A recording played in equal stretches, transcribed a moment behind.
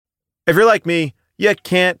If you're like me, you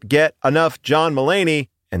can't get enough John Mulaney.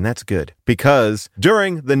 And that's good, because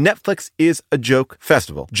during the Netflix is a Joke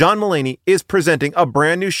Festival, John Mulaney is presenting a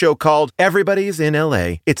brand new show called Everybody's in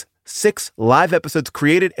LA. It's 6 live episodes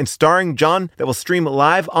created and starring John that will stream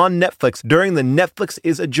live on Netflix during the Netflix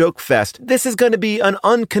is a Joke Fest. This is going to be an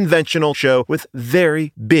unconventional show with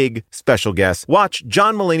very big special guests. Watch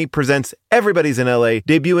John Mulaney Presents Everybody's in LA,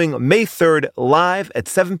 debuting May 3rd live at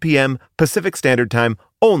 7 p.m. Pacific Standard Time,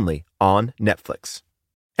 only on Netflix.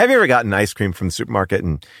 Have you ever gotten ice cream from the supermarket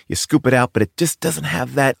and you scoop it out, but it just doesn't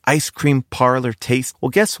have that ice cream parlor taste? Well,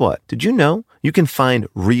 guess what? Did you know you can find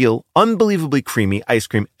real, unbelievably creamy ice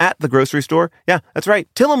cream at the grocery store? Yeah, that's right.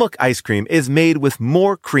 Tillamook ice cream is made with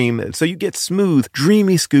more cream, so you get smooth,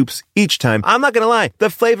 dreamy scoops each time. I'm not going to lie, the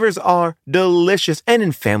flavors are delicious and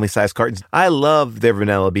in family-sized cartons. I love their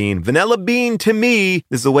vanilla bean. Vanilla bean, to me,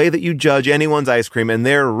 is the way that you judge anyone's ice cream, and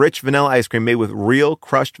their rich vanilla ice cream made with real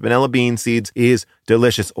crushed vanilla bean seeds is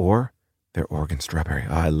delicious. Or their Oregon strawberry.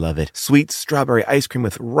 Oh, I love it. Sweet strawberry ice cream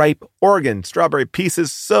with ripe Oregon strawberry pieces.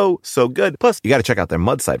 So good. Plus, you got to check out their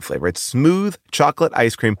Mudside flavor. It's smooth chocolate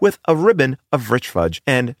ice cream with a ribbon of rich fudge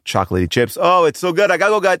and chocolatey chips. Oh, it's so good. I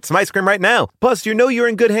gotta go get some ice cream right now. Plus, you know you're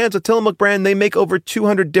in good hands with Tillamook brand. They make over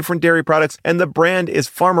 200 different dairy products, and the brand is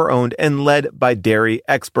farmer-owned and led by dairy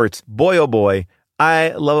experts. Boy, oh boy. I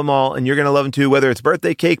love them all, and you're going to love them too. Whether it's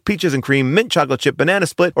birthday cake, peaches and cream, mint chocolate chip, banana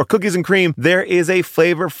split, or cookies and cream, there is a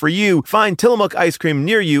flavor for you. Find Tillamook ice cream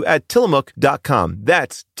near you at tillamook.com.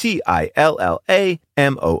 That's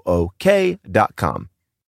TILLAMOOK.com.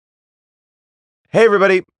 Hey,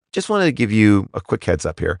 everybody. Just wanted to give you a quick heads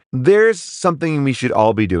up here. There's something we should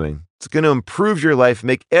all be doing. It's going to improve your life,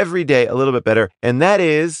 make every day a little bit better, and that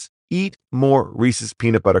is eat more Reese's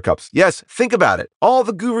peanut butter cups. Yes, think about it. All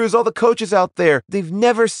the gurus, all the coaches out there, they've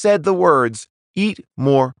never said the words, eat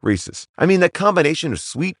more Reese's. I mean, that combination of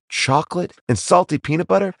sweet chocolate and salty peanut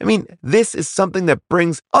butter, I mean, this is something that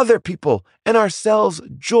brings other people and ourselves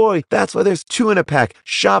joy. That's why there's 2 in a pack.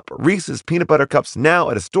 Shop Reese's peanut butter cups now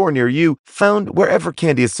at a store near you, found wherever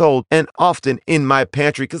candy is sold, and often in my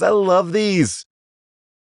pantry, because I love these.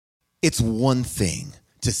 It's one thing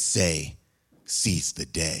to say, seize the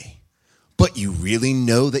day. But you really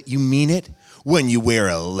know that you mean it when you wear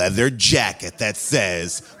a leather jacket that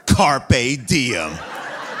says Carpe Diem.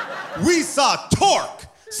 We saw torque,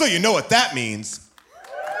 so you know what that means.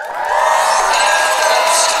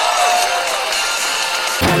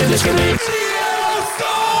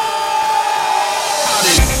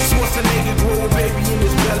 Schwarzenegger grow a baby in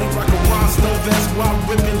his belly, rock a Roscoe vest while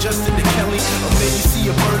ripping Justin to Kelly. Or maybe see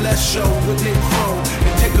a burlesque show with Nick Crow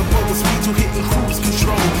and take a boat with speed to hitting cruise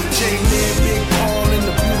control. J-Man, Big Paul, and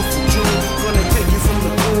the beautiful June. Gonna take you from the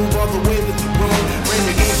groove all the way to the room.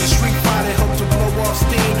 Renegades and Street Fighter help to blow off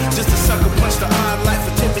steam. Just a sucker punch the odd life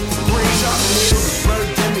of Timothy Green. Sharp needle, the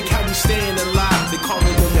birdemic, how we staying alive. They call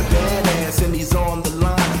me when they're badass and he's on the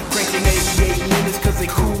line. Cranking 88 minutes cause they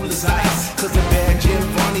cool as ice. Cause the bad Jim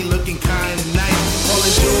Varney looking kinda nice. All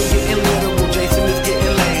in June getting literal, Jason is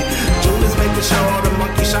getting laid. June is making sure all the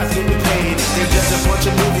monkey shots getting paid. They're just a bunch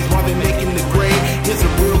of movies while they're making the grade. Here's a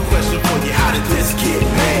real question for you, how did this get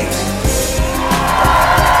made?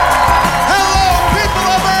 Hello, people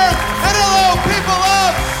of Earth, and hello, people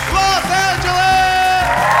of Los Angeles!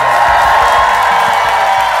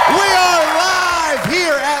 We are live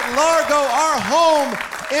here at Largo, our home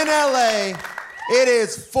in LA. It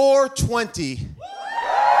is 4:20.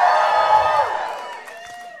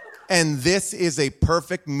 And this is a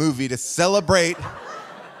perfect movie to celebrate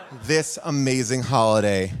this amazing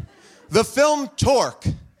holiday. The film Torque,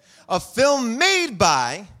 a film made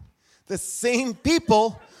by the same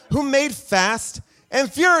people who made Fast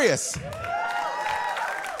and Furious.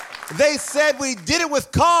 They said we did it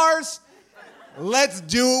with cars, let's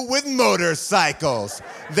do it with motorcycles.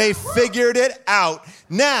 They figured it out.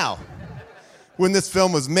 Now, when this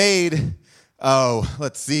film was made,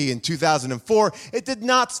 in 2004, it did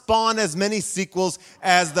not spawn as many sequels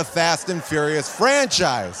as the Fast and Furious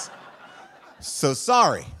franchise. So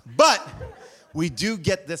sorry. But we do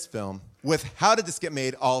get this film with How Did This Get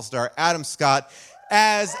Made all-star Adam Scott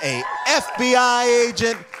as a FBI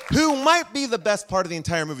agent who might be the best part of the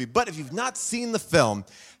entire movie. But if you've not seen the film,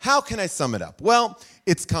 how can I sum it up? Well,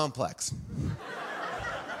 it's complex.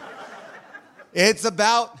 It's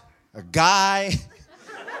about a guy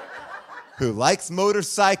who likes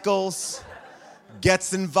motorcycles,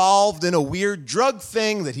 gets involved in a weird drug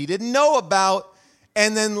thing that he didn't know about,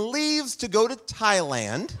 and then leaves to go to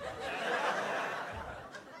Thailand.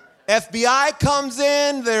 FBI comes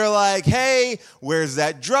in, they're like, hey, where's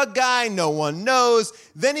that drug guy? No one knows.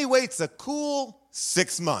 Then he waits a cool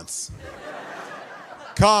 6 months.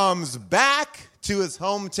 comes back to his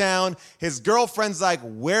hometown. His girlfriend's like,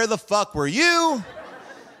 where the fuck were you?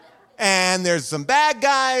 And there's some bad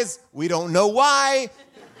guys. We don't know why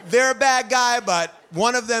they're a bad guy, but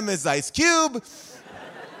one of them is Ice Cube.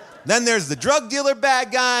 Then there's the drug dealer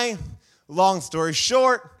bad guy. Long story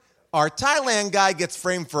short, our Thailand guy gets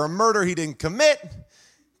framed for a murder he didn't commit.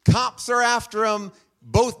 Cops are after him.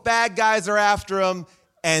 Both bad guys are after him.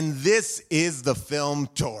 And this is the film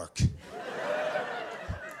Torque.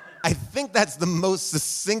 I think that's the most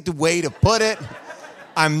succinct way to put it.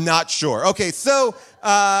 I'm not sure. Okay, so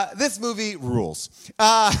this movie rules.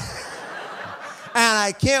 And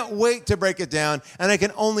I can't wait to break it down, and I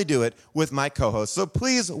can only do it with my co-host. So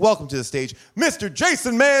please welcome to the stage, Mr.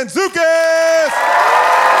 Jason Mantzoukas!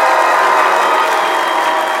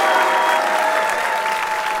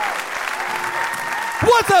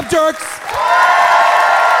 What's up, jerks?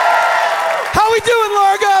 How we doing,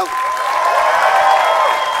 Largo?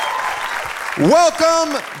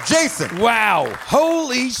 Welcome, Jason. Wow,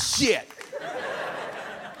 holy shit.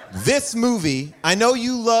 This movie, I know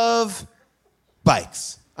you love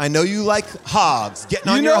bikes. I know you like hogs. Getting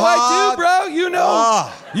on your hog. I do, bro.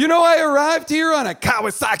 You know I arrived here on a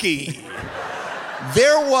Kawasaki.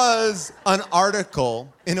 There was an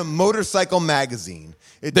article in a motorcycle magazine.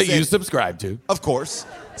 That said, you subscribe to. Of course.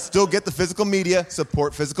 Still get the physical media,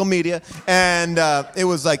 support physical media. And it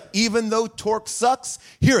was like, even though Torque sucks,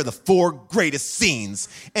 here are the 4 greatest scenes.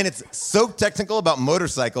 And it's so technical about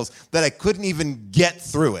motorcycles that I couldn't even get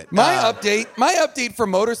through it. My update for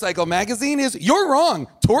Motorcycle Magazine is, you're wrong.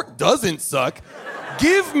 Torque doesn't suck.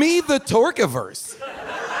 Give me the Torqueverse.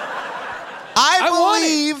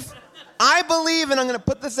 I believe, and I'm going to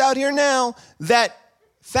put this out here now, that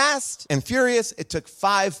Fast and Furious, it took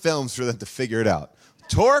 5 films for them to figure it out.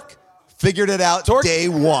 Torque figured it out day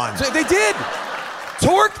one. So they did.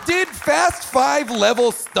 Torque did Fast 5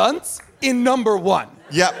 level stunts in number 1.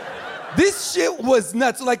 Yep. This shit was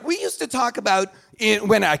nuts. Like, we used to talk about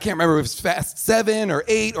when I can't remember if it was Fast 7 or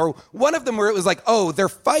 8 or one of them where it was like, oh, they're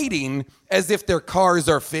fighting as if their cars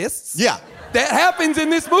are fists. Yeah. That happens in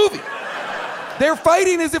this movie. They're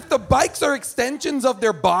fighting as if the bikes are extensions of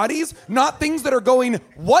their bodies, not things that are going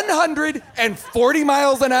 140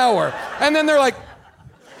 miles an hour. And then they're like...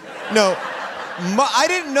 No, I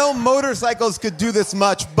didn't know motorcycles could do this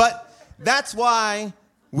much, but that's why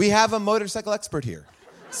we have a motorcycle expert here.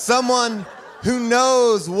 Someone who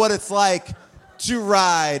knows what it's like to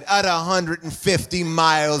ride at 150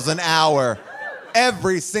 miles an hour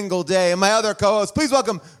every single day. And my other co-host, please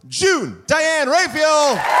welcome June Diane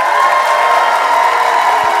Raphael.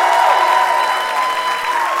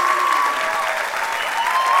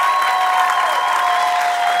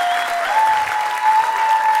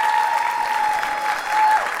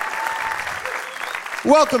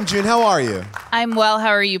 Welcome, June. How are you? I'm well. How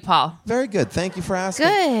are you, Paul? Very good. Thank you for asking.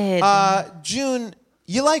 Good. June,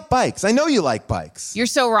 you like bikes. I know you like bikes. You're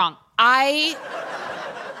so wrong. I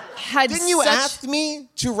had Didn't you ask me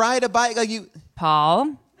to ride a bike? Like you,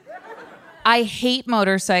 Paul, I hate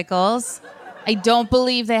motorcycles. I don't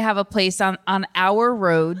believe they have a place on our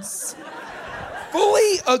roads.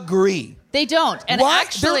 Fully agree. They don't. And What?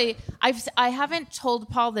 actually, I haven't told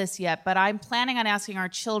Paul this yet, but I'm planning on asking our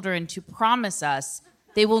children to promise us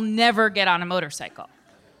they will never get on a motorcycle.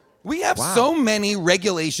 We have so many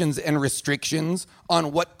regulations and restrictions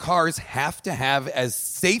on what cars have to have as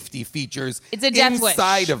safety features It's a death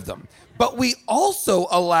inside wish. of them. But we also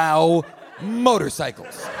allow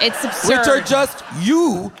motorcycles. It's absurd. Which are just,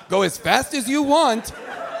 you go as fast as you want,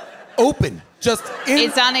 open.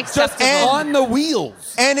 It's unacceptable. Just on the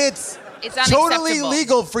wheels. and it's totally unacceptable.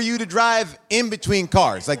 legal for you to drive in between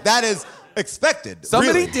cars. Like that is expected.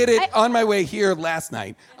 Somebody really. did it on my way here last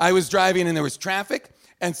night. I was driving and there was traffic,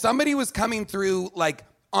 and somebody was coming through like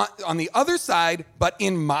on the other side, but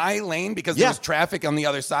in my lane because there was traffic on the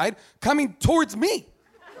other side, coming towards me.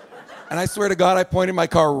 And I swear to God, I pointed my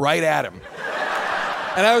car right at him.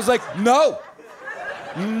 And I was like, no,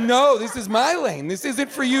 this is my lane. This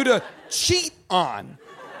isn't for you to cheat on.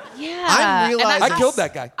 Yeah. I'm realizing- I killed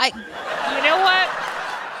that guy. You know what?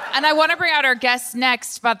 And I want to bring out our guests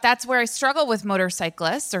next, but that's where I struggle with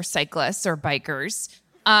motorcyclists or cyclists or bikers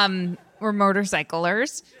or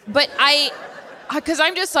motorcyclers. But because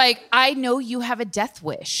I'm just like, I know you have a death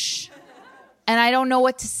wish. And I don't know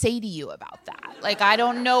what to say to you about that. Like, I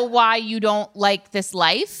don't know why you don't like this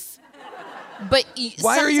life. But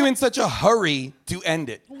why are you in such a hurry to end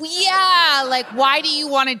it? Yeah, like, why do you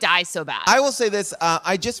want to die so bad? I will say this.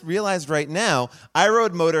 I just realized right now, I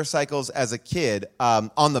rode motorcycles as a kid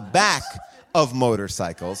on the back of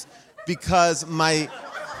motorcycles because my...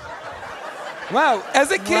 Wow,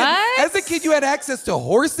 as a kid, you had access to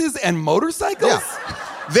horses and motorcycles? Yeah.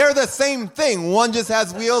 They're the same thing. One just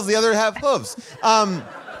has wheels, the other have hooves.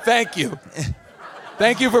 Thank you.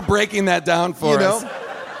 Thank you for breaking that down for us.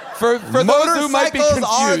 For those who might be confused. Motorcycles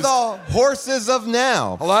are the horses of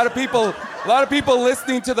now. A lot of people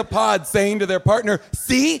listening to the pod saying to their partner,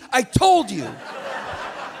 "See, I told you."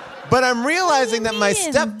 But I'm realizing that my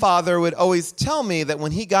stepfather would always tell me that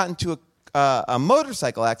when he got into a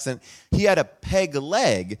motorcycle accident, he had a peg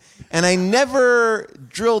leg. And I never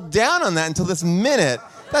drilled down on that until this minute.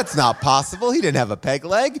 That's not possible. He didn't have a peg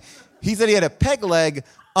leg. He said he had a peg leg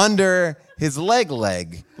under his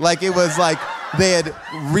leg. Like it was like they had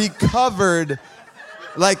recovered,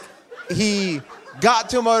 like he got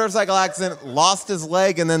to a motorcycle accident, lost his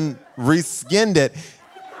leg, and then reskinned it.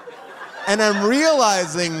 And I'm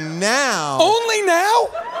realizing now... Only now?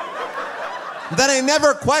 That I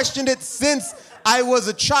never questioned it since I was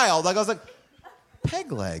a child. Like I was like,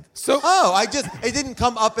 peg leg. It didn't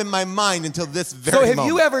come up in my mind until this very moment. So have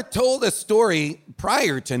you ever told a story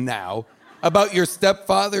prior to now about your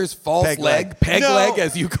stepfather's false peg leg,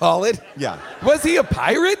 as you call it? Yeah. Was he a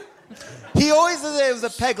pirate? He always said it was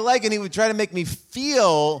a peg leg, and he would try to make me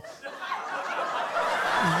feel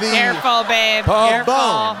the... Careful, babe.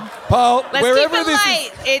 Paul, let's keep it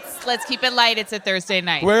light. Let's keep it light. It's a Thursday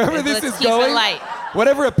night. Wherever this is going, keep it light.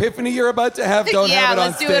 Whatever epiphany you're about to have, don't have it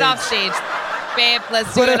on stage. Yeah, let's do it off stage. Babe,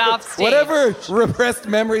 let's do it off stage. Whatever repressed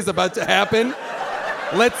memory is about to happen,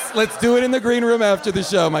 let's do it in the green room after the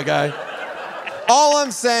show, my guy. All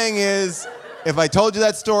I'm saying is, if I told you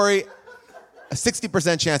that story, a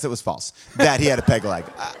 60% chance it was false, that he had a peg leg.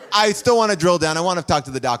 I still want to drill down. I want to talk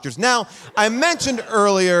to the doctors. Now, I mentioned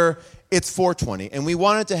earlier it's 420, and we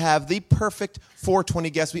wanted to have the perfect 420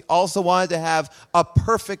 guest. We also wanted to have a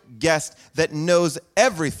perfect guest that knows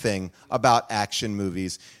everything about action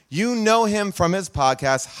movies. You know him from his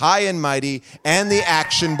podcast, High and Mighty, and the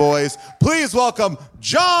Action Boys. Please welcome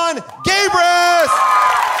John Gabrus!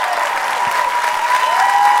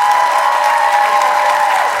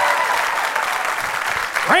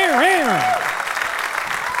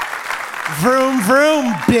 Vroom, vroom,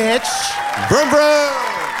 bitch. Vroom, vroom.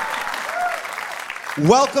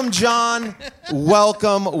 Welcome, John.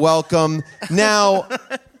 Welcome. Now,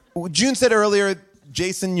 June said earlier,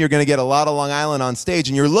 Jason, you're going to get a lot of Long Island on stage,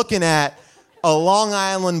 and you're looking at a Long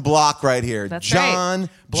Island block right here. That's John, right.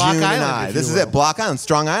 Block June, Island, and I. if This you is will. it, Block Island,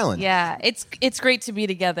 Strong Island. Yeah, it's great to be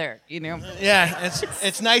together, you know. Yeah,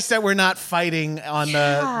 it's nice that we're not fighting on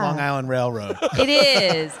the Long Island Railroad. It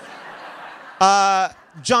is.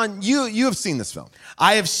 John, you have seen this film.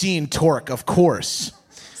 I have seen Torque, of course.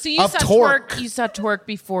 So you Of saw Torque. Torque. You saw Torque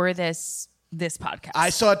before this podcast. I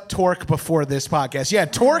saw Torque before this podcast. Yeah,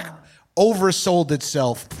 Torque oversold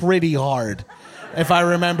itself pretty hard, if I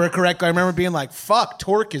remember correctly. I remember being like, fuck,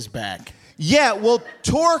 Torque is back. Yeah, well,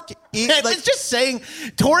 Torque is It's just saying,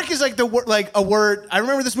 Torque is like a word. I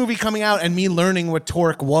remember this movie coming out and me learning what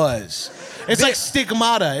Torque was. It's like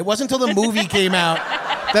stigmata. It wasn't until the movie came out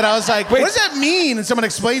that I was like, what does that mean? And someone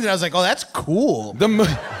explained it. I was like, oh, that's cool.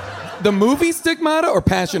 The movie Stigmata or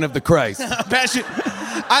Passion of the Christ? Passion.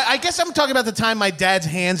 I guess I'm talking about the time my dad's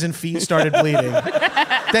hands and feet started bleeding.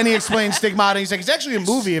 Then he explained Stigmata. He's like, it's actually a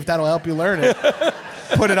movie if that'll help you learn it.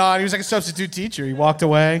 Put it on. He was like a substitute teacher. He walked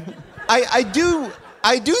away. I do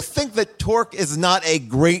think that Torque is not a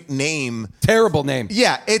great name. Terrible name.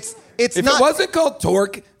 Yeah, it's If not. it wasn't called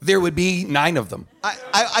Torque, there would be 9 of them.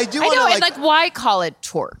 I do I want know, to and like, why call it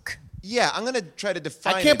Torque? Yeah, I'm gonna try to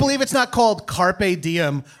define. I can't believe it's not called Carpe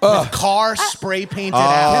Diem with car spray painted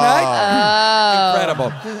out. Can I?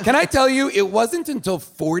 Incredible. Can I tell you, it wasn't until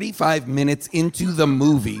 45 minutes into the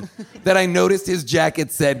movie that I noticed his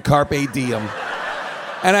jacket said Carpe Diem.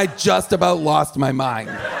 And I just about lost my mind.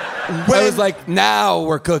 I was like, now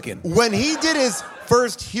we're cooking. When he did his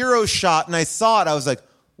first hero shot and I saw it, I was like,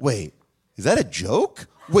 wait, is that a joke?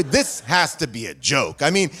 Wait, this has to be a joke. I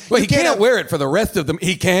mean, Well, he can't wear it for the rest of them.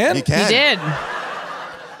 He can? He can. He did.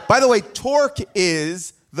 By the way, torque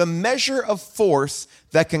is the measure of force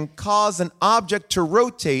that can cause an object to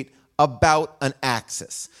rotate about an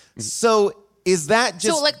axis. So is that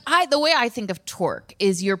just... So, like, the way I think of torque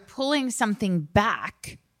is you're pulling something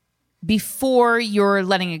back before you're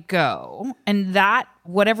letting it go. And that,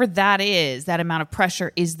 whatever that is, that amount of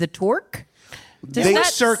pressure is the torque. Does that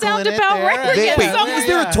sound about right? Is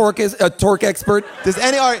there a torque expert? Does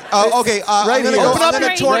any... All right, okay, right I'm going to here. go... Open up I'm your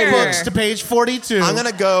gonna torque here. books to page 42. I'm going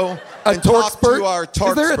to go A and torque talk spurt? to our torque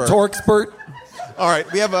Is there spurt. a torque spurt? All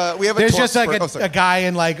right, we have a There's torque just like spurt. a guy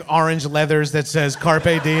in like orange leathers that says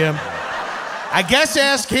Carpe Diem. I guess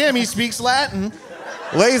ask him. He speaks Latin.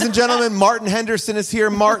 Ladies and gentlemen, Martin Henderson is here.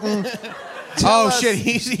 Martin, Shit,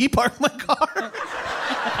 he parked my car.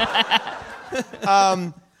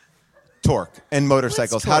 Torque and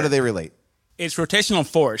motorcycles, how do they relate? It's rotational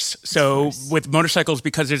force. So with motorcycles,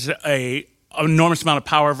 because there's a enormous amount of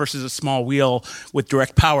power versus a small wheel with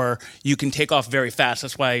direct power, you can take off very fast.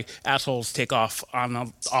 That's why assholes take off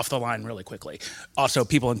off the line really quickly. Also,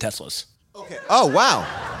 people in Teslas. Okay. Oh, wow.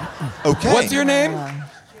 Okay. What's your name?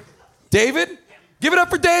 David? Give it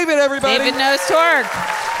up for David, everybody. David knows torque.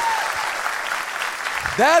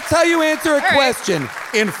 That's how you answer a question.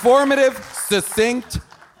 Informative, succinct.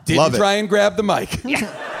 Didn't try and grab the mic.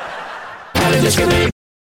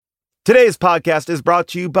 Today's podcast is brought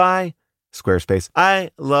to you by Squarespace. I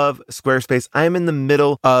love Squarespace. I'm in the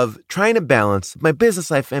middle of trying to balance my business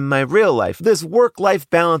life and my real life. This work-life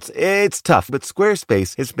balance, it's tough, but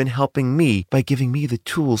Squarespace has been helping me by giving me the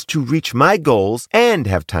tools to reach my goals and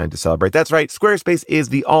have time to celebrate. That's right. Squarespace is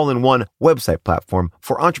the all-in-one website platform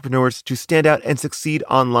for entrepreneurs to stand out and succeed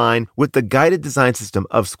online. With the guided design system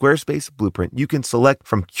of Squarespace Blueprint, you can select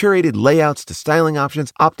from curated layouts to styling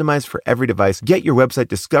options optimized for every device. Get your website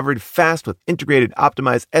discovered fast with integrated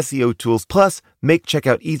optimized SEO tools. Plus, make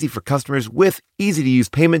checkout easy for customers with easy-to-use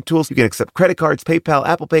payment tools. You can accept credit cards, PayPal,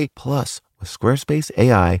 Apple Pay. Plus, with Squarespace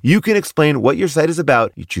AI, you can explain what your site is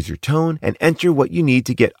about. You choose your tone and enter what you need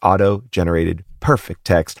to get auto-generated perfect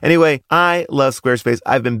text. Anyway, I love Squarespace.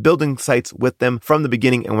 I've been building sites with them from the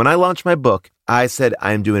beginning. And when I launched my book, I said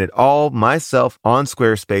I'm doing it all myself on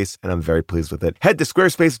Squarespace, and I'm very pleased with it. Head to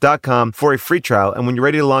squarespace.com for a free trial. And when you're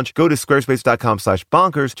ready to launch, go to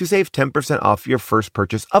squarespace.com/bonkers to save 10% off your first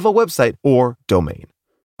purchase of a website or domain.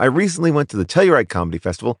 I recently went to the Telluride Comedy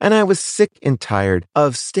Festival, and I was sick and tired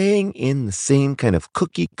of staying in the same kind of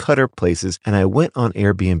cookie-cutter places, and I went on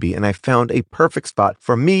Airbnb, and I found a perfect spot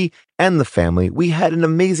for me and the family. We had an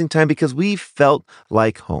amazing time because we felt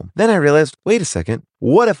like home. Then I realized, wait a second,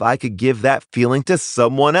 what if I could give that feeling to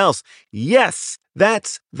someone else? Yes!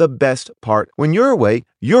 That's the best part. When you're away,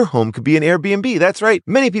 your home could be an Airbnb. That's right.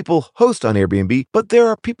 Many people host on Airbnb, but there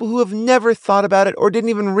are people who have never thought about it or didn't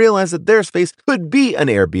even realize that their space could be an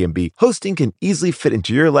Airbnb. Hosting can easily fit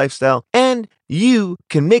into your lifestyle, and you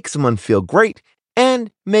can make someone feel great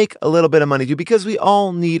and make a little bit of money too, because we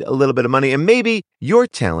all need a little bit of money. And maybe your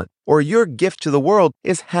talent or your gift to the world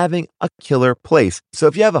is having a killer place. So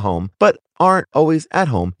if you have a home, but aren't always at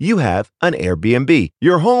home, you have an Airbnb.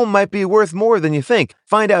 Your home might be worth more than you think.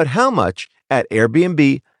 Find out how much at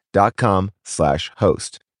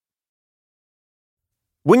airbnb.com/host.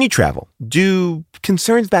 When you travel, do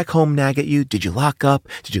concerns back home nag at you? Did you lock up?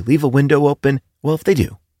 Did you leave a window open? Well, if they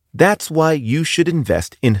do, that's why you should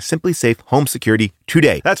invest in Simply Safe Home Security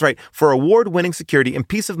today. That's right. For award-winning security and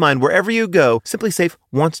peace of mind wherever you go, Simply Safe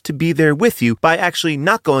wants to be there with you by actually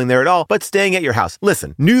not going there at all, but staying at your house.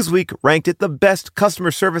 Listen, Newsweek ranked it the best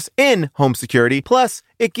customer service in home security. Plus,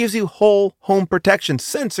 it gives you whole home protection,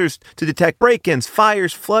 sensors to detect break-ins,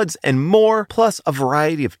 fires, floods, and more, plus a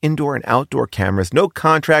variety of indoor and outdoor cameras, no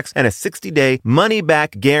contracts, and a 60-day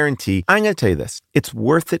money-back guarantee. I'm going to tell you this. It's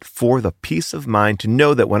worth it for the peace of mind to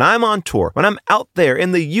know that when I'm on tour, when I'm out there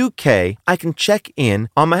in the UK, I can check in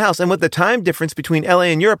on my house. And with the time difference between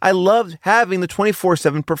LA and Europe, I loved having the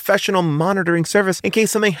 24/7 professional monitoring service in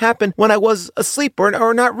case something happened when I was asleep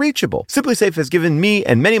or not reachable. Simply Safe has given me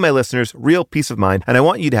and many of my listeners real peace of mind, and I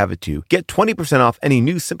want you to have it too. Get 20% off any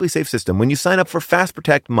new Simply Safe system when you sign up for Fast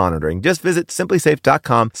Protect monitoring. Just visit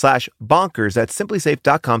simplysafe.com/bonkers. That's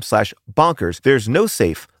simplysafe.com/bonkers. There's no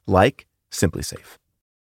safe like Simply Safe.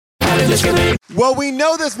 Well, we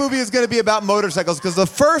know this movie is going to be about motorcycles because the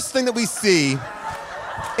first thing that we see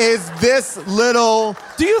is this little...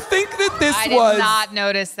 Do you think that this I was... did not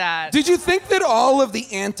notice that. Did you think that all of the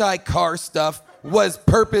anti-car stuff was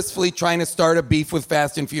purposefully trying to start a beef with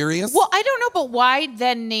Fast and Furious? Well, I don't know, but why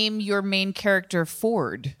then name your main character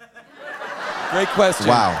Ford? Great question.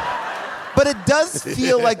 Wow. But it does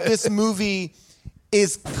feel like this movie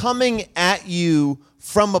is coming at you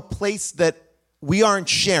from a place that we aren't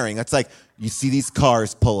sharing. It's like, you see these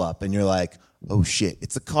cars pull up and you're like, oh shit,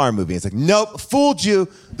 it's a car movie. It's like, nope, fooled you.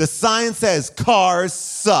 The sign says cars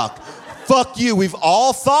suck. Fuck you. We've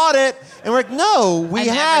all thought it. And we're like, no, we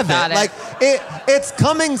haven't. Like, it's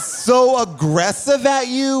coming so aggressive at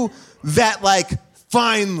you that, like,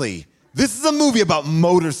 finally, this is a movie about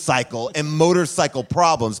motorcycle and motorcycle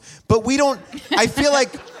problems. But we don't, I feel like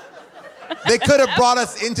they could have brought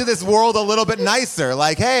us into this world a little bit nicer.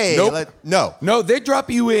 Like, hey, nope. No, they drop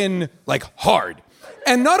you in, like, hard.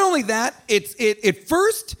 And not only that, it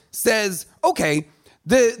first says, okay,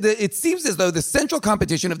 it seems as though the central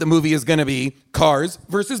competition of the movie is going to be cars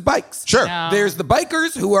versus bikes. Sure. No. There's the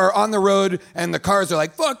bikers who are on the road, and the cars are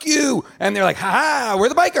like, fuck you. And they're like, ha-ha, we're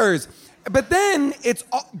the bikers. But then it's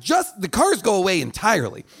just the cars go away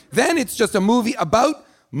entirely. Then it's just a movie about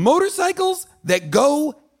motorcycles that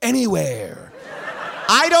go anywhere.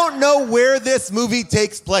 I don't know where this movie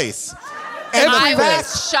takes place. And I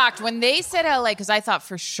was shocked when they said LA because I thought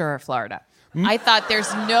for sure Florida. I thought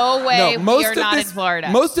there's no way we are not in Florida.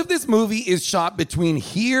 Most of this movie is shot between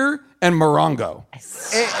here and Morongo.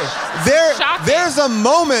 There's a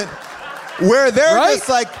moment where they're just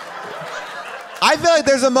like, I feel like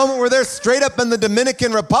there's a moment where they're straight up in the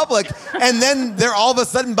Dominican Republic, and then they're all of a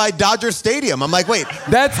sudden by Dodger Stadium. I'm like, wait.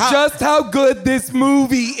 That's just how good this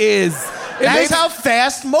movie is. That's how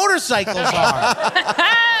fast motorcycles are.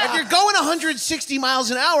 If you're going 160 miles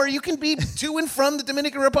an hour, you can be to and from the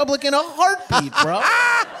Dominican Republic in a heartbeat, bro.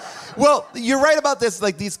 Well, you're right about this.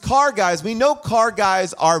 Like these car guys, we know car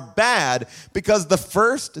guys are bad because the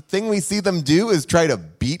first thing we see them do is try to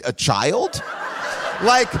beat a child.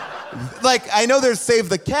 Like I know there's Save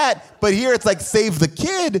the Cat, but here it's like Save the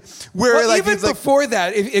Kid. Where like even before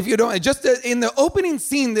that, if you don't, just in the opening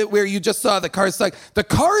scene where you just saw the cars, like the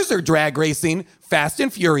cars are drag racing, Fast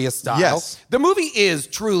and Furious style. Yes. The movie is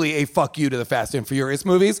truly a fuck you to the Fast and Furious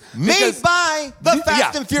movies. Made by the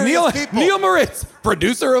Fast and Furious people. Neil Moritz,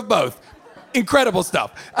 producer of both. Incredible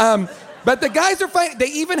stuff. But the guys are fighting. They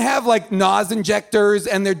even have like NOS injectors,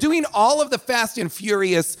 and they're doing all of the Fast and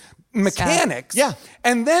Furious mechanics. Yeah.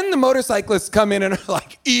 And then the motorcyclists come in and are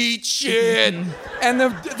like, eat shit. And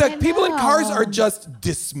the people in cars are just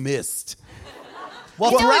dismissed.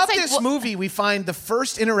 Well, throughout this movie, we find the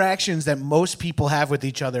first interactions that most people have with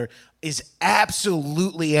each other is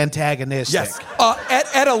absolutely antagonistic. Yes.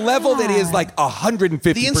 At a level that is like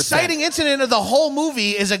 150%. The inciting incident of the whole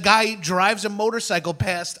movie is a guy drives a motorcycle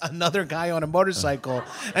past another guy on a motorcycle.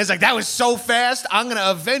 And it's like, that was so fast, I'm going to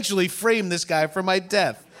eventually frame this guy for my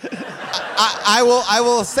death. I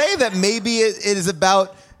will say that maybe it is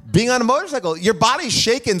about being on a motorcycle. Your body's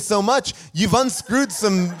shaking so much, you've unscrewed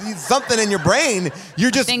something in your brain. You're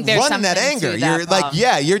just running that anger. You're like,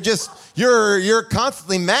 you're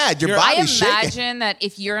constantly mad. Your body's shaking. I imagine that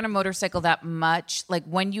if you're on a motorcycle that much, like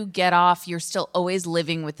when you get off, you're still always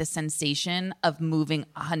living with the sensation of moving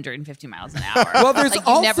 150 miles an hour. Well, there's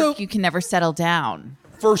like you can never settle down.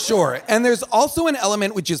 For sure. And there's also an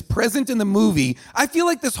element which is present in the movie. I feel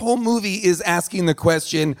like this whole movie is asking the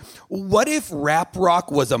question, what if rap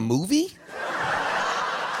rock was a movie?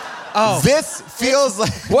 Oh. This feels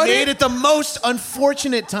like... Made at the most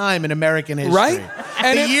unfortunate time in American history. Right?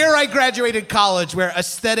 And the year I graduated college where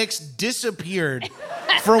aesthetics disappeared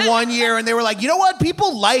for 1 year, and they were like, you know what?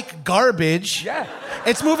 People like garbage. Yeah.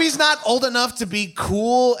 Its movie's not old enough to be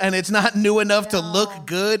cool, and it's not new enough to look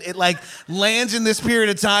good. It like lands in this period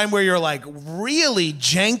of time where you're like, really,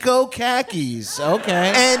 Janko khakis?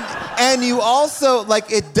 Okay. And you also,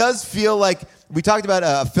 like, it does feel like... We talked about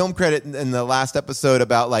a film credit in the last episode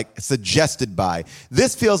about, like, suggested by.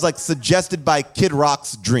 This feels like suggested by Kid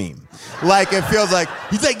Rock's dream. Like, it feels like,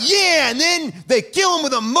 he's like, yeah, and then they kill him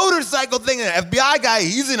with a motorcycle thing, and an FBI guy,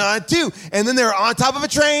 he's in on it too. And then they're on top of a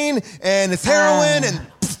train, and it's heroin, and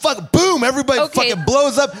fuck, boom, everybody fucking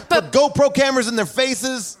blows up, put GoPro cameras in their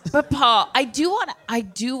faces. But Paul, I do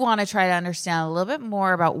want to try to understand a little bit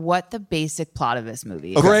more about what the basic plot of this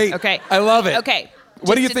movie is. Great. Okay. I love it. Okay.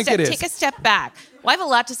 What do you think it is? Take a step back. Well, I have a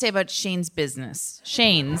lot to say about Shane's business.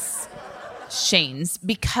 Shane's,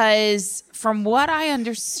 because from what I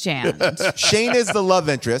understand... Shane is the love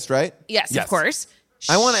interest, right? Yes, of course.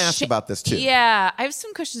 I want to ask about this, too. Yeah, I have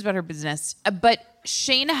some questions about her business. But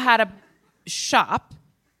Shane had a shop,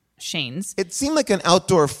 Shane's. It seemed like an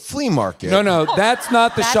outdoor flea market. No, that's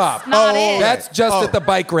not the shop. Not it. That's just at the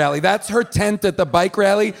bike rally. That's her tent at the bike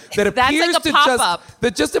rally. That appears like a to pop-up.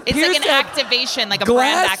 Just appears it's like an to have activation, like a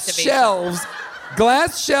brand activation.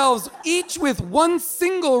 Glass shelves, each with one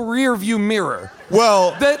single rear view mirror.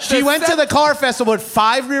 Well, she went to the car festival with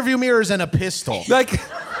 5 rearview mirrors and a pistol. Like,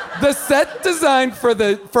 the set design for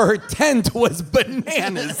her tent was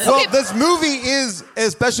bananas. Well, this movie is,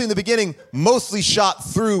 especially in the beginning, mostly shot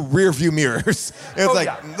through rear view mirrors.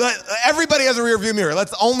 It's everybody has a rear view mirror.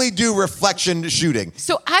 Let's only do reflection shooting.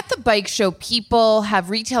 So at the bike show,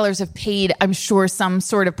 retailers have paid, I'm sure, some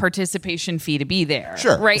sort of participation fee to be there.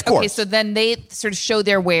 Sure, right? of course. Okay, so then they sort of show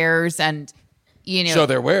their wares and, Show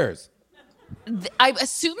their wares. I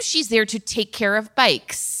assume she's there to take care of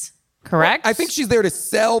bikes. Correct? I think she's there to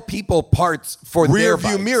sell people parts for rear their view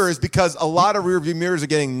bikes. mirrors, because a lot of rear view mirrors are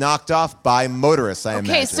getting knocked off by motorists, I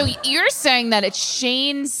imagine. Okay, so you're saying that at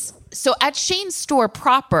Shane's store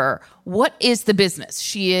proper, what is the business?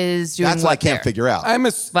 She is doing That's what I can't figure out.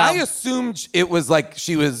 I assumed it was like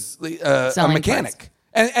she was a mechanic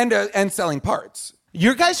and selling parts.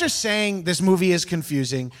 You guys are saying this movie is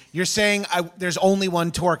confusing. You're saying there's only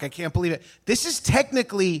one Torque. I can't believe it. This is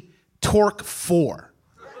technically Torque 4.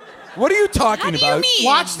 What are you talking How do about? you mean?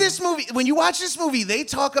 Watch this movie. When you watch this movie, they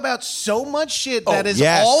talk about so much shit that is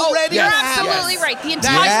yes. already You're happened. absolutely right. The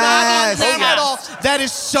entire Yes. movie is Not at all. That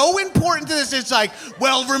is so important to this. It's like,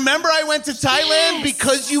 well, remember I went to Thailand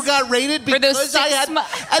because you got raided For those because I 6 had.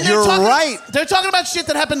 months. And You're talking, right. They're talking about shit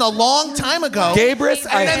that happened a long time ago. Gabrus,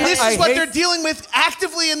 And then this is what hate- they're dealing with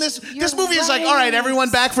actively in this. You're This movie is like, right. all right, everyone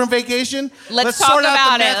back from vacation. Let's talk sort out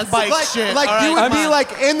about the it. meth bike Like, shit. like All right, you would come be on.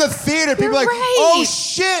 like in the theater, people are like, right. oh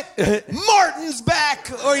shit, Martin's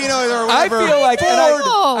back, or or I whatever. feel like, and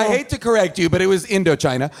Ford. I hate to correct you, but it was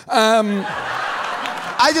Indochina.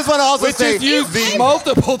 I just want to also Which say is used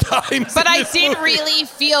multiple times. But in I this did movie. really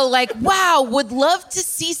feel like, wow, would love to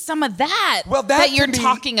see some of that. Well, that you're to me-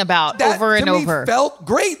 talking about that over and to me over. felt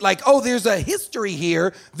great. Like, oh, there's a history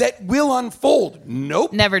here that will unfold.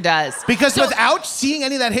 Nope. Never does. Because So- without seeing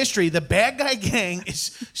any of that history, the bad guy gang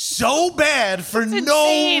is so bad for no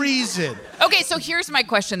insane. reason. Okay, so here's my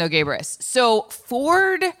question though, Gabrus. So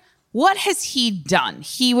Ford, what has he done?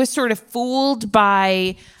 He was sort of fooled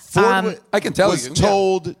by. Ford I can tell was you,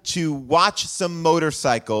 told to watch some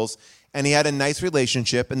motorcycles, and he had a nice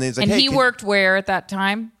relationship, and then he's like, And hey, he can- worked where at that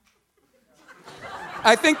time?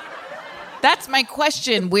 I think. That's my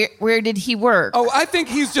question. Where did he work? Oh, I think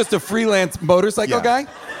he's just a freelance motorcycle Yeah. guy.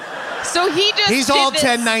 So he just He's did all this-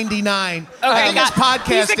 1099. I think his He's a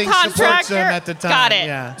podcasting supports contractor. him at the time. Got it.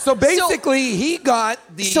 Yeah. So basically, he got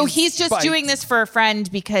the. So he's just doing this for a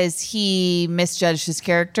friend because he misjudged his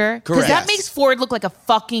character? Because Correct. that Yes. makes Ford look like a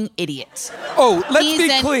fucking idiot. Oh, let's He's be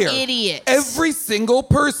an clear. idiot. Every single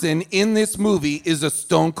person in this movie is a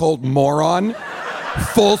stone cold moron.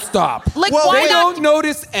 Full stop. Like, Well, why They not? don't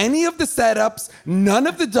notice any of the setups, none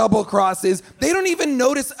of the double crosses. They don't even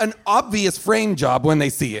notice an obvious frame job when they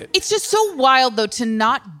see it. It's just so wild, though, to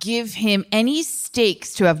not give him any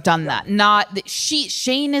stakes to have done that. Not that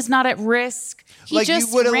Shane is not at risk. He like just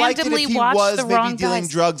you would have liked it randomly if he watched was the maybe wrong dealing guys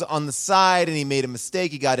drugs on the side, and he made a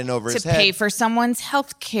mistake. He got in over his to head. pay for someone's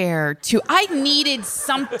health care. I needed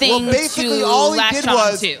something well, basically, to all he latch did on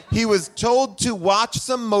was to. he was told to watch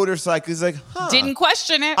some motorcycles. He's like, huh. Didn't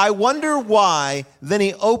question it. I wonder why. Then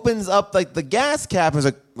he opens up like the gas cap and he's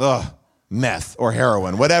like, ugh, meth or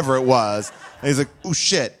heroin, whatever it was. And he's like, oh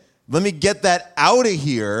shit, let me get that out of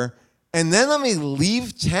here. And then let me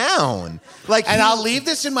leave town. Like, And I'll leave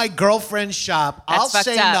this in my girlfriend's shop. That's I'll fucked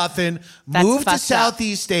say up. nothing. That's Move to fucked up.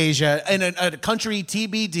 Southeast Asia in a country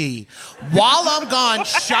TBD. While I'm gone,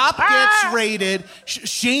 shop gets raided.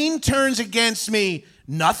 Shane turns against me.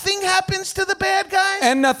 Nothing happens to the bad guys.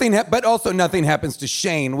 And but also nothing happens to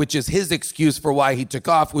Shane, which is his excuse for why he took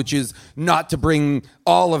off, which is not to bring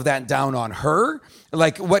all of that down on her.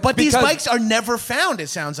 Like what? But these because bikes are never found. It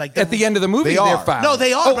sounds like at the end of the movie They they're are. found. No,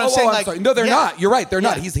 they are, but I'm saying, like, sorry. No, they're yeah. not. You're right. They're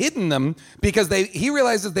not. Yeah. He's hidden them because he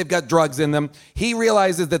realizes they've got drugs in them. He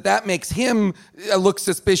realizes that makes him look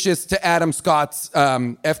suspicious to Adam Scott's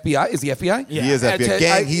FBI. Is he FBI? he is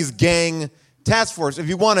FBI. He's gang task force. If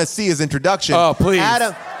you want to see his introduction, Oh, please.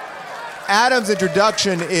 Adam's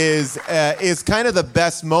introduction is kind of the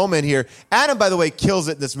best moment here. Adam, by the way, kills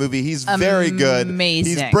it in this movie. He's very good.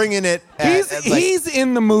 Amazing. He's bringing it. He's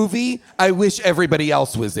in the movie I wish everybody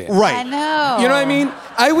else was in. right. I know. You know what I mean?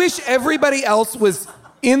 I wish everybody else was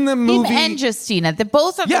in the Him movie. and Justina, the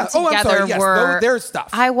both of Yeah. them Oh, I'm together sorry. Yes. were Their stuff.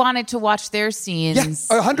 I wanted to watch their scenes. Yes,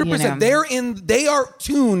 100%. you know. They are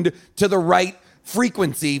tuned to the right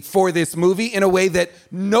frequency for this movie in a way that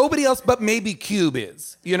nobody else but maybe Cube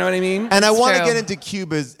is. You know what I mean? And I want to true. get into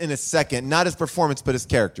Cuba's in a second. Not his performance, but his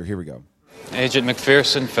character. Here we go. Agent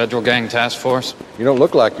McPherson, Federal Gang Task Force. You don't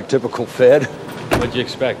look like your typical Fed. What'd you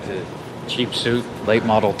expect? A cheap suit, late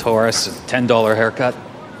model Taurus, a $10 haircut?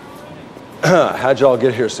 How'd y'all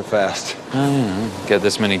get here so fast? Get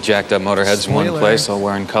this many jacked up motorheads in one Spoiler. place, all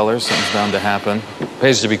wearing colors. Something's bound to happen.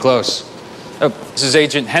 Pays to be close. Oh, this is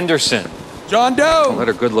Agent Henderson. John Don't Doe. let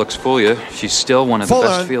her good looks fool you. She's still one of the Hold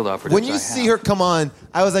best on. field operatives When you I see have. her come on,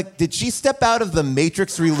 I was like, did she step out of the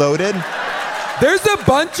Matrix Reloaded? There's a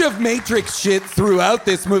bunch of Matrix shit throughout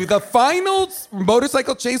this movie. The final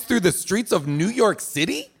motorcycle chase through the streets of New York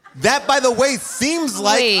City? That, by the way, seems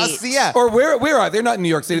like Wait. yeah. Or where are they? They're not in New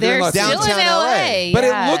York City. They're in They're Los still Angeles. in Downtown LA. But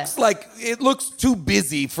yeah. it looks too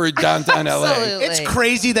busy for downtown LA. Absolutely. It's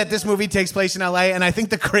crazy that this movie takes place in LA, and I think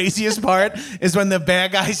the craziest part is when the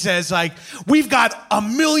bad guy says, like, we've got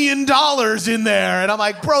 $1 million in there. And I'm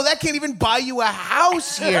like, bro, that can't even buy you a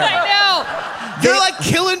house here. I You're like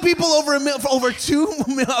killing people over for over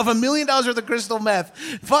 $1 million worth of crystal meth.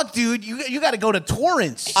 Fuck, dude, you got to go to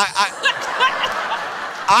Torrance.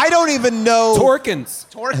 I don't even know.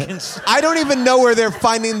 Torkins. I don't even know where they're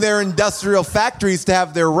finding their industrial factories to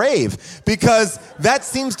have their rave, because that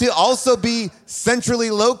seems to also be centrally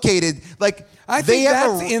located. Like, I think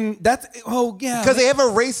because they have a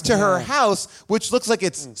race to her house, which looks like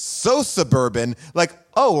it's so suburban. Like,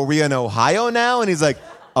 oh, are we in Ohio now? And he's like,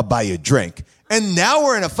 I'll buy you a drink. And now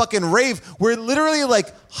we're in a fucking rave where literally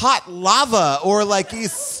like hot lava or like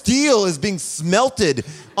steel is being smelted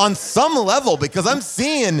on some level, because I'm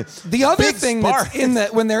seeing the other big thing sparks.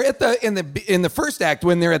 that's when they're at in the first act,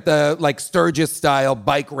 when they're at the like Sturgis style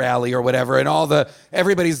bike rally or whatever, and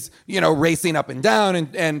everybody's racing up and down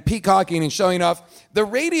and peacocking and showing off. The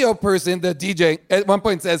radio person, the DJ, at one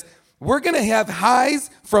point says, "We're gonna have highs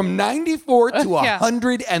from 94 to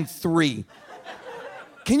 103."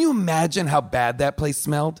 Can you imagine how bad that place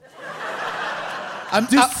smelled?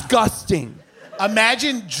 Disgusting.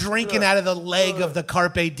 Imagine drinking out of the leg of the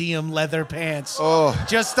Carpe Diem leather pants. Oh.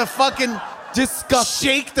 Just to fucking disgusting.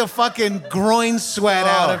 Shake the fucking groin sweat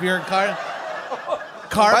out of your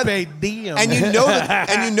Carpe Diem. And you know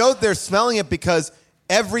that they're smelling it because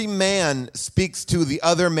every man speaks to the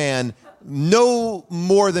other man no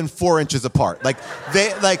more than 4 inches apart. There's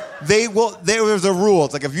a rule.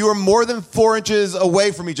 It's like if you are more than 4 inches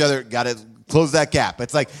away from each other, gotta close that gap.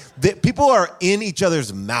 It's like people are in each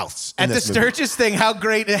other's mouths. At the Sturgis thing, how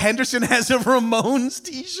great Henderson has a Ramones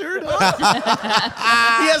t-shirt on.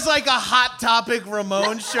 He has like a Hot Topic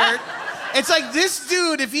Ramones shirt. It's like this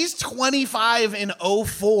dude, if he's 25 in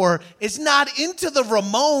 04, is not into the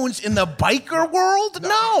Ramones in the biker world?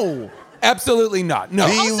 No. Absolutely not. No.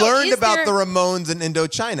 He learned about the Ramones in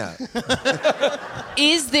Indochina.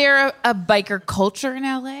 Is there a biker culture in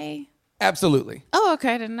LA? Absolutely. Oh,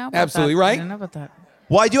 okay. I didn't know about Absolutely, that. right? I didn't know about that.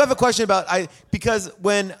 Well, I do have a question about because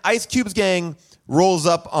when Ice Cube's gang rolls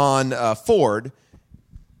up on Ford,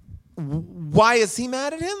 why is he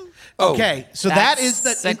mad at him? Okay, so that is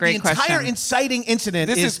That's a great the entire question. inciting incident.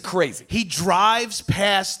 This is crazy. He drives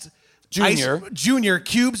past Junior,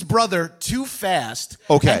 Cube's brother, too fast.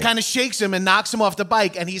 Okay. And kind of shakes him and knocks him off the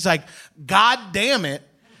bike. And he's like, God damn it.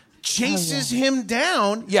 Chases him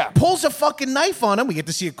down. Yeah. Pulls a fucking knife on him. We get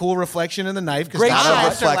to see a cool reflection in the knife. Great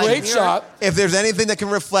shot. Great shot. If there's anything that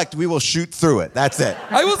can reflect, we will shoot through it. That's it.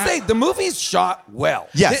 I will say the movie's shot well.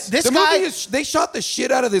 Yes. This guy, they shot the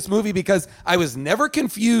shit out of this movie because I was never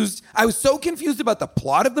confused. I was so confused about the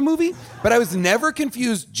plot of the movie, but I was never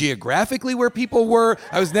confused geographically where people were.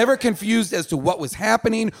 I was never confused as to what was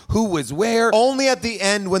happening, who was where. Only at the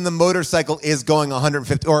end when the motorcycle is going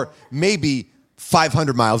 150 or maybe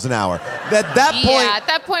 500 miles an hour. At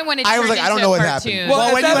that point when it I was like, I don't know what cartoon. happened.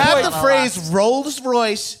 well, when you have the point- phrase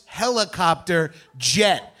Rolls-Royce, helicopter,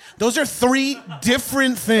 jet, those are 3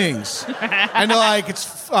 different things. And they're like,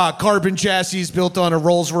 it's carbon chassis built on a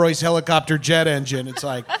Rolls-Royce helicopter jet engine. It's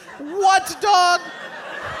like, what, dog?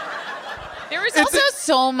 There was also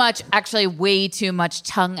so much, actually way too much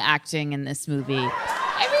tongue acting in this movie.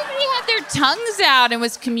 Everybody had their tongues out and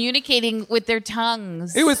was communicating with their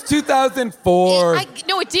tongues. It was 2004.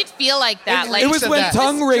 No, it did feel like that. It was when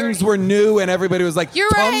tongue rings were new and everybody was like, You're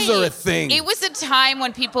tongues right. are a thing. It was a time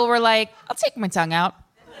when people were like, I'll take my tongue out.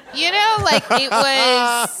 It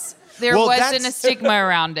was... There wasn't a stigma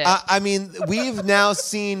around it. I mean, we've now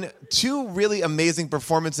seen 2 really amazing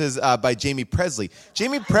performances by Jamie Presley.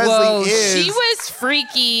 Jamie Presley she was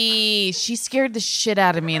freaky. She scared the shit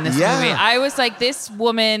out of me in this movie. I was like, this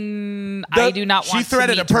woman, I do not want to She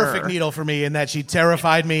threaded a meet perfect her. needle for me in that she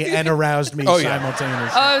terrified me and aroused me simultaneously.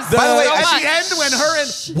 Oh, By the way, so at much. the end when her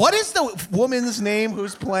and... What is the woman's name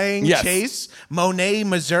who's playing Chase? Monet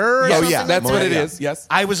Mazur? Oh, yeah, that's what it is. Yes.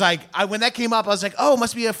 I was like, when that came up, I was like, oh, it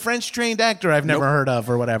must be a French-trained actor I've never heard of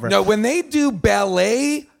or whatever. No, when they do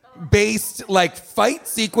ballet-based like fight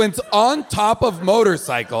sequence on top of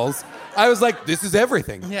motorcycles, I was like, this is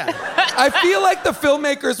everything. Yeah. I feel like the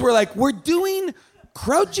filmmakers were like, we're doing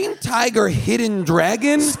Crouching Tiger, Hidden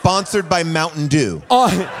Dragon sponsored by Mountain Dew.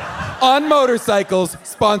 On motorcycles,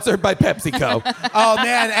 sponsored by PepsiCo. Oh,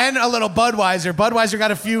 man, and a little Budweiser. Budweiser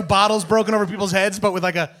got a few bottles broken over people's heads, but with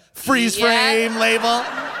like a freeze frame label.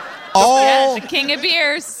 The king of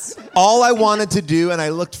beers. All I wanted to do, and I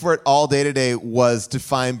looked for it all day today, was to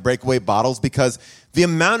find breakaway bottles because the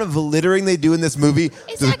amount of littering they do in this movie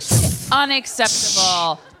It's actually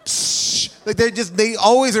unacceptable. like they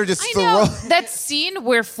always are just I know. throwing. That scene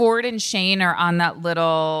where Ford and Shane are on that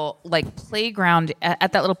little playground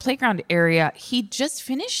at that little playground area, he just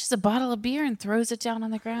finishes a bottle of beer and throws it down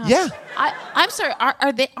on the ground. Yeah. I'm sorry.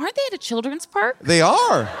 Aren't they at a children's park? They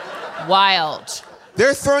are. Wild.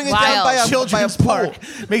 They're throwing it down by a children's by a park.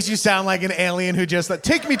 Makes you sound like an alien who just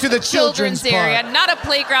take me to the children's area, park. not a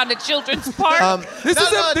playground, a children's park.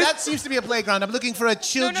 That seems to be a playground. I'm looking for a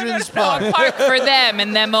children's park. A park for them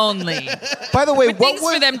and them only. By the way, With things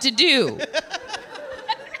for them to do.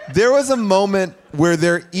 There was a moment where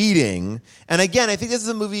they're eating, and again, I think this is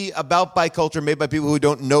a movie about bike culture, made by people who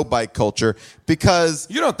don't know bike culture, because...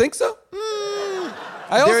 You don't think so?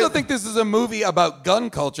 I also think this is a movie about gun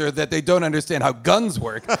culture that they don't understand how guns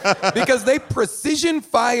work, because they precision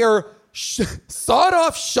fire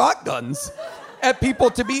sawed-off shotguns at people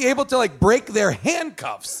to be able to, like, break their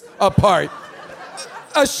handcuffs apart.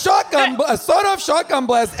 A sawed-off shotgun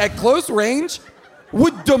blast at close range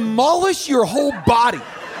would demolish your whole body.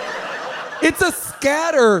 It's a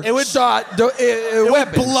scatter shot weapon. It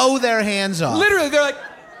would blow their hands off. Literally, they're like,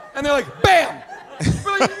 bam!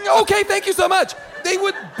 We're like, okay, thank you so much. They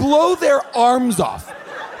would blow their arms off.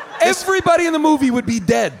 Everybody in the movie would be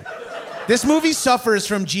dead. This movie suffers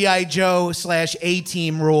from G.I. Joe /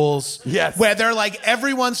 A-Team rules. Yes. Where they're like,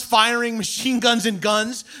 everyone's firing machine guns and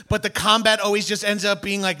guns, but the combat always just ends up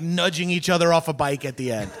being like nudging each other off a bike at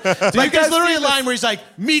the end. Like, there's literally a line where he's like,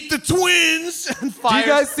 meet the twins! And fires.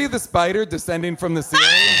 Do you guys see the spider descending from the ceiling?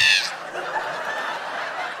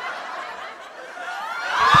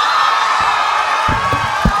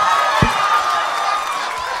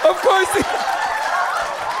 Of course,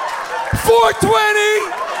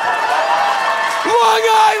 420! Long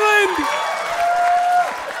Island!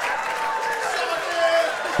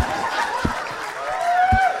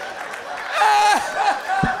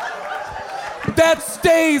 That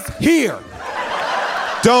stays here.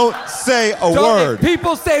 Don't say a word.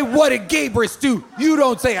 People say, what did Gabrus do? You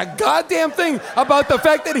don't say a goddamn thing about the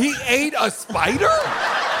fact that he ate a spider?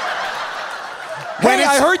 Hey,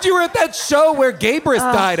 I heard you were at that show where Gabrus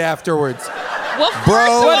died afterwards. Well,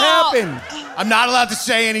 Bro, what happened? I'm not allowed to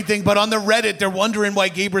say anything, but on the Reddit, they're wondering why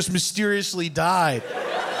Gabrus mysteriously died.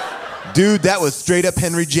 Dude, that was straight up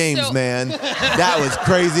Henry James, man. That was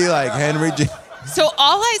crazy, like Henry James. So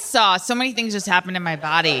all I saw, so many things just happened in my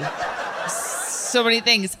body. So many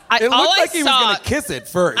things. It looked like he was going to kiss it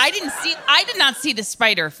first. I did not see the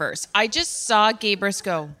spider first. I just saw Gabrus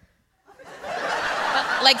go.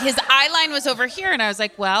 Like his eye line was over here, and I was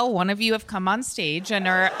like, well, one of you have come on stage and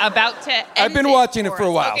are about to end I've been watching it for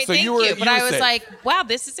a while, okay, so thank you were But I was safe. like, wow,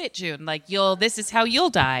 this is it, June. Like this is how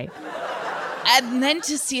you'll die. And then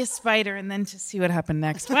to see a spider and then to see what happened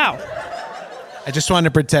next. Wow. I just wanted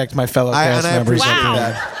to protect my fellow cast I members. appreciate Wow.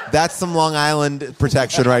 that. That's some Long Island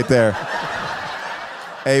protection right there.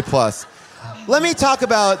 A+. Let me talk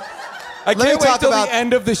about... I can't wait till the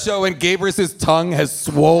end of the show and Gabrus' tongue has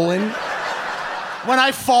swollen. When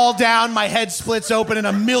I fall down, my head splits open and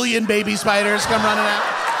a million baby spiders come running out.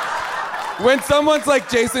 When someone's like,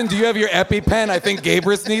 Jason, do you have your EpiPen? I think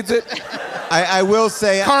Gabrus needs it. I will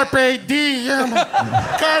say... Carpe diem.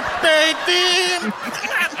 Carpe diem.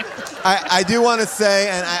 I do want to say,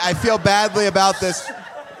 and I feel badly about this,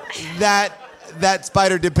 that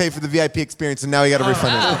spider did pay for the VIP experience, and now he got a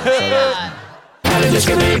refund.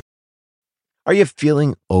 Are you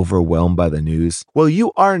feeling overwhelmed by the news? Well,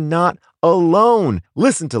 you are not alone.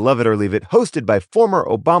 Listen to Love It or Leave It, hosted by former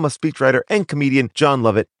Obama speechwriter and comedian John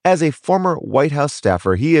Lovett. As a former White House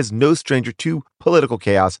staffer, he is no stranger to political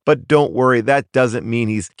chaos, but don't worry, that doesn't mean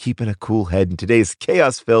he's keeping a cool head in today's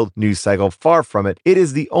chaos-filled news cycle. Far from it. It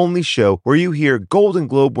is the only show where you hear Golden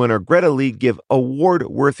Globe winner Greta Lee give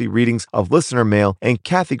award-worthy readings of listener mail and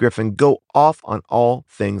Kathy Griffin go off on all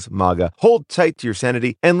things MAGA. Hold tight to your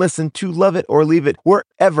sanity and listen to Love It or Leave It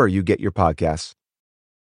wherever you get your podcasts.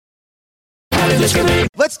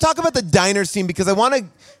 Let's talk about the diner scene, because I want to...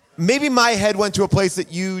 Maybe my head went to a place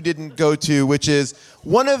that you didn't go to, which is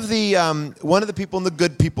one of the people in the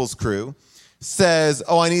Good People's crew says,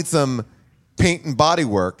 "Oh, I need some paint and body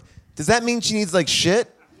work." Does that mean she needs like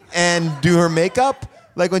shit and do her makeup?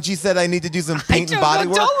 Like when she said, "I need to do some paint and body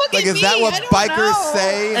work." Don't look like, at is that me. what I don't bikers know.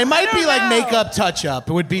 say? It might be like makeup touch-up.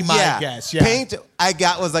 It would be my guess. Yeah. Paint I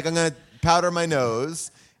got was like, I'm gonna powder my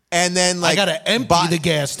nose. And then, like, I gotta empty the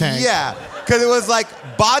gas tank. Yeah, because it was like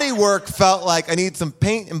body work felt like I need some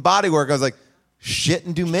paint and body work. I was like, shit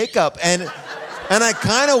and do makeup, and I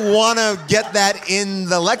kind of want to get that in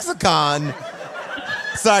the lexicon.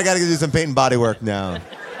 So I got to do some paint and body work now.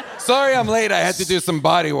 Sorry I'm late. I had to do some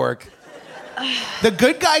body work. The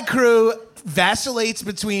Good Guy crew vacillates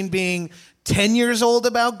between being 10 years old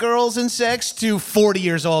about girls and sex to 40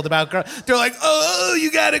 years old about girls. They're like, oh,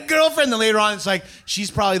 you got a girlfriend. And then later on, it's like, she's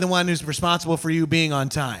probably the one who's responsible for you being on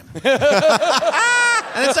time.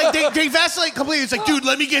 And it's like they vacillate completely. It's like, dude,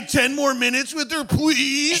 let me get 10 more minutes with her,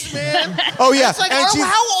 please, man. Oh, yeah. It's like, And she's-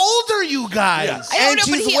 how old are you guys? I don't And know,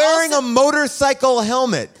 but she's he wearing also- a motorcycle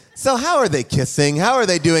helmet. So how are they kissing? How are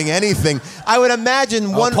they doing anything? I would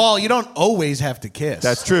imagine one. Paul, you don't always have to kiss.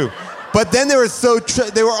 That's true. But then they were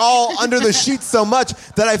they were all under the sheets so much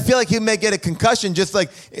that I feel like he may get a concussion. Just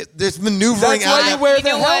like there's maneuvering That's out. why you wear You the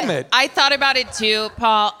know what? helmet. I thought about it too,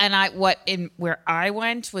 Paul, and where I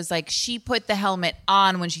went was like she put the helmet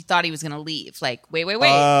on when she thought he was going to leave. Like, wait.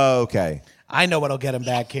 Oh, okay. I know what'll get him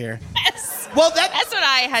back here. Yes. Well, That's what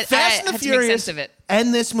I had. Fast I and had the to make Furious sense of it.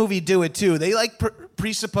 and this movie do it too. They like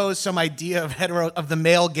presuppose some idea of the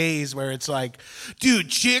male gaze where it's like, dude,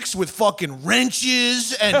 chicks with fucking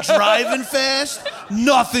wrenches and driving fast,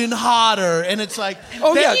 nothing hotter. And it's like,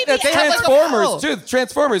 Oh they- yeah, they that's have, like, a Transformers power. too.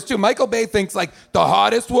 Transformers too. Michael Bay thinks like the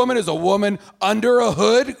hottest woman is a woman under a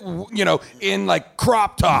hood, in like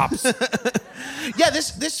crop tops. Yeah,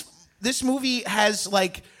 this movie has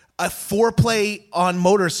like a foreplay on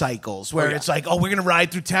motorcycles where it's like, oh, we're gonna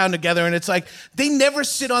ride through town together, and it's like they never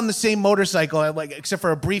sit on the same motorcycle, like except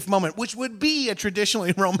for a brief moment, which would be a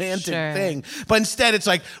traditionally romantic Sure. thing. But instead, it's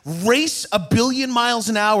like race 1 billion miles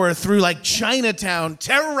an hour through like Chinatown,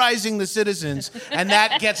 terrorizing the citizens, and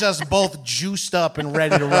that gets us both juiced up and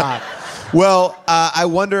ready to rock. Well, I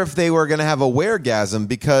wonder if they were going to have a weregasm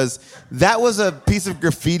because that was a piece of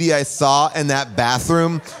graffiti I saw in that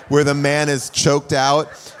bathroom where the man is choked out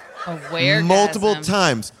A weregasm. multiple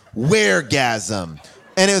times. Weregasm.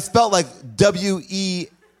 And it was spelled like W-E-A-R-gasm.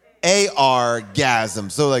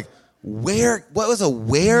 So like, what was a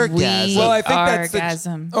weregasm? Well, I think that's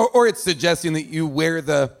Orgasm. or it's suggesting that you wear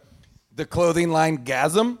the clothing line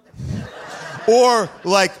gasm. Or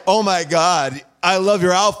like, oh my God, I love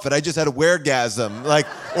your outfit. I just had a weregasm. Like,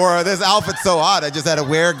 or this outfit's so hot, I just had a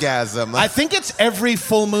weregasm. I think it's every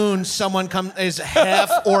full moon someone is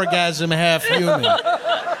half orgasm, half human.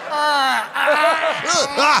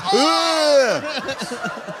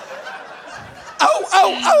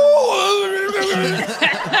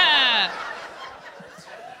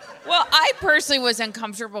 Well, I personally was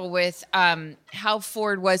uncomfortable with how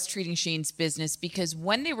Ford was treating Shane's business because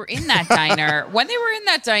when they were in that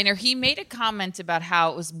diner, he made a comment about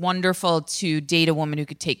how it was wonderful to date a woman who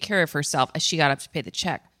could take care of herself as she got up to pay the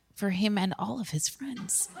check for him and all of his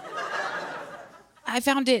friends. I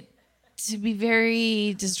found it to be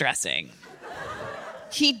very distressing.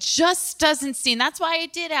 He just doesn't seem. That's why I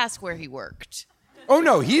did ask where he worked. Oh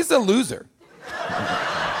no, he's a loser.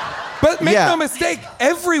 But make no mistake,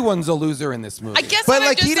 everyone's a loser in this movie. I guess But, what I'm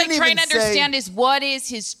like, he just like didn't trying even to understand is what is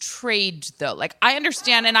his trade though? Like I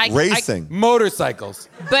understand and I Racing. Motorcycles.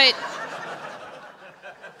 but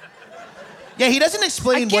Yeah, he doesn't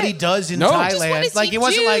explain what he does in No. Thailand. Just what does like he he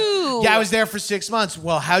wasn't like, do? yeah, I was there for 6 months.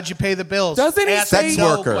 Well, how'd you pay the bills? Doesn't he Ask say- Sex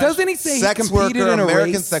worker. Doesn't he say Sex he competed worker, in a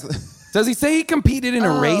American race? sex. Does he say he competed in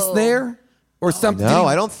a race there? Or something? No,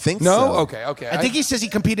 I don't think no? so. Okay. I think he says he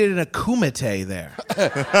competed in a kumite there.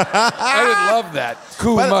 I would love that.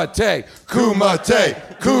 Kumite,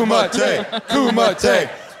 kumite, kumite, kumite.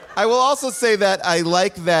 I will also say that I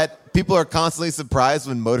like that people are constantly surprised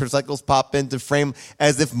when motorcycles pop into frame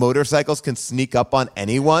as if motorcycles can sneak up on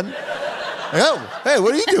anyone. Like, oh, hey,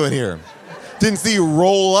 what are you doing here? Didn't see you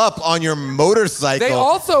roll up on your motorcycle. They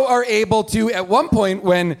also are able to, at one point,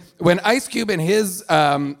 when Ice Cube and his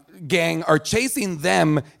gang are chasing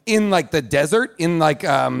them in like the desert, in like,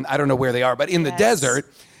 I don't know where they are, but in the desert,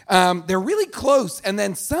 they're really close. And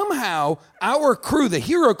then somehow our crew, the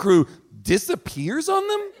hero crew, disappears on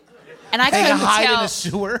them. and I They couldn't hide tell. in a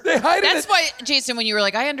sewer. They hide That's in why, Jason, when you were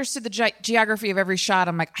like, I understood the geography of every shot.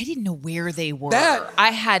 I'm like, I didn't know where they were. That-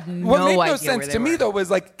 I had no What made idea no where sense they to me, were. though,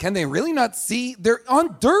 was like, can they really not see? They're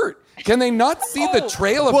on dirt. Can they not see the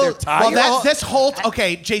trail of their tires? Well, this whole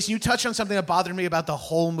okay, Jason, you touched on something that bothered me about the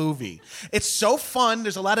whole movie. It's so fun.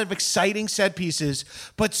 There's a lot of exciting set pieces,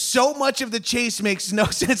 but so much of the chase makes no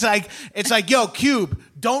sense. It's like, yo, Cube,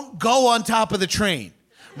 don't go on top of the train.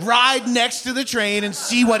 Ride next to the train and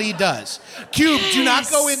see what he does. Cube, do not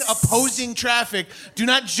go in opposing traffic. Do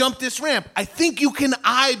not jump this ramp. I think you can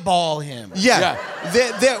eyeball him. Yeah.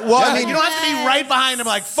 I mean, You don't have to be right behind him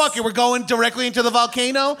like, fuck it, we're going directly into the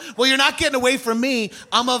volcano. Well, you're not getting away from me.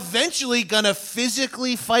 I'm eventually going to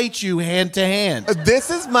physically fight you hand to hand. this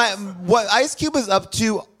is what Ice Cube is up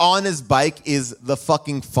to on his bike is the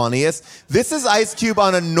fucking funniest. This is Ice Cube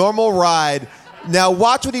on a normal ride. Now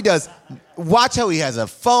watch what he does. Watch how he has a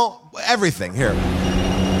phone, everything. Here.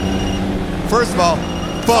 First of all,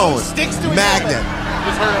 phone, Sticks to his magnet.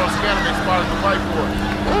 Just heard on Scanner they spotted the whiteboard.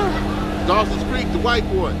 Dawson's Creek, the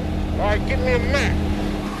whiteboard. All right, get me a map.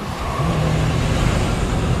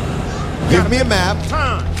 Give me a map.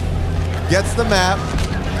 Gets the map.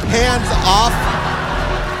 Hands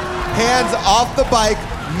off the bike.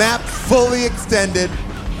 Map fully extended.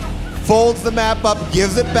 Folds the map up,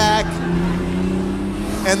 gives it back,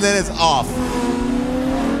 and then it's off.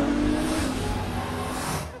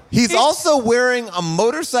 He's also wearing a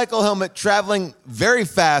motorcycle helmet, traveling very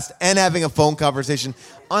fast, and having a phone conversation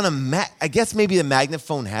on a I guess maybe the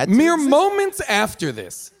magnaphone had to Mere exist. moments after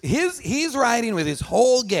this, he's riding with his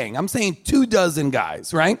whole gang. I'm saying 24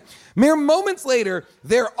 guys, right? Mere moments later,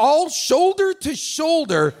 they're all shoulder to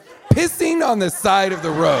shoulder pissing on the side of the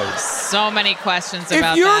road. So many questions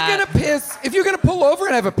about that. If you're gonna pull over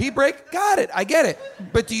and have a pee break, got it, I get it.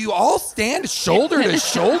 But do you all stand shoulder to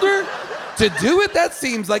shoulder to do it? That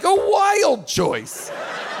seems like a wild choice.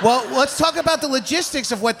 Well, let's talk about the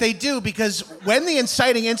logistics of what they do, because when the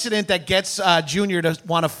inciting incident that gets Junior to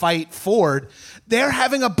want to fight Ford, they're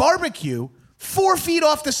having a barbecue 4 feet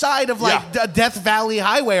off the side of Death Valley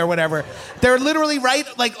Highway or whatever. They're literally right,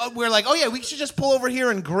 we're like, oh yeah, we should just pull over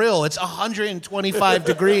here and grill. It's 125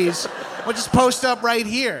 degrees. We'll just post up right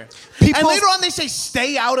here. And later on they say,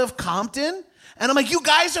 stay out of Compton. And I'm like, you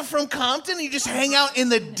guys are from Compton and you just hang out in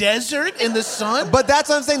the desert in the sun? But that's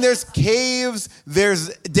what I'm saying. There's caves. There's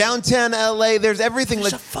downtown LA. There's everything.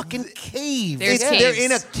 There's a fucking cave. They're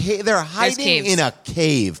in a cave. They're hiding in a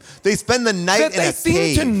cave. They spend the night in a cave. That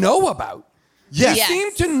they seem to know about. Yes. They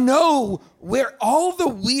seem to know where all the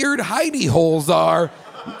weird hidey holes are.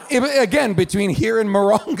 Again, between here and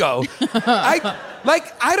Morongo.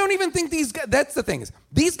 I don't even think these guys, that's the thing is,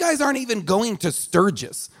 these guys aren't even going to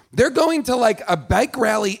Sturgis. They're going to a bike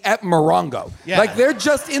rally at Morongo. Yeah. They're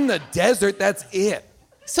just in the desert, that's it.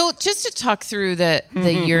 So just to talk through the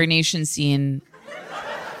urination scene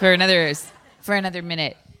for another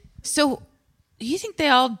minute. So you think they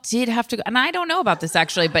all did have to go, and I don't know about this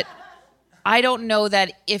actually, but I don't know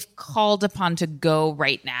that if called upon to go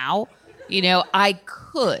right now, I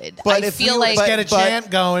could. But I feel like let's get a chant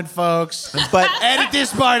going, folks. But edit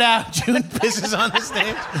this part out. June pisses on the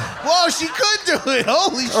stage. Whoa, she could do it.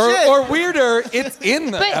 Holy shit. Or weirder, it's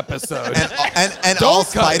in the episode. And all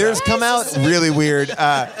spiders come out. Really weird.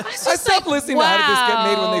 I stopped listening to How Did This Get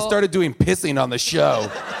Made when they started doing pissing on the show.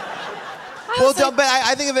 But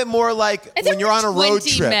I think of it more like when you're on a road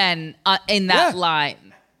 20 trip. men in that line.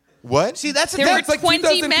 What? See, that's there were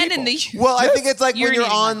 20 men in the. Well, I think it's like when you're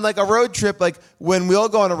on a road trip. Like when we all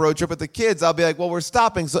go on a road trip with the kids, I'll be like, "Well, we're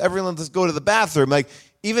stopping, so everyone just go to the bathroom." Like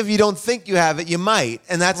even if you don't think you have it, you might,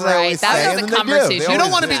 and that's what I always say. That was the conversation. You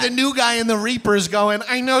don't want to be the new guy in the Reapers going,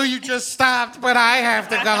 "I know you just stopped, but I have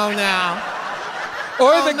to go now."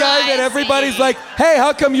 Or the guy that everybody's like, "Hey,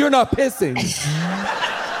 how come you're not pissing?"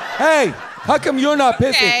 Hey. How come you're not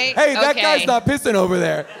pissing? Hey, that guy's not pissing over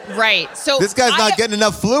there. Right. So this guy's not getting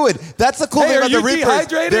enough fluid. That's the cool thing about the Reapers.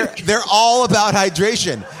 They're all about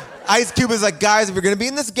hydration. Ice Cube is like, guys, if you're going to be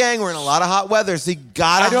in this gang, we're in a lot of hot weather, so you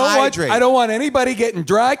got to hydrate. I don't want anybody getting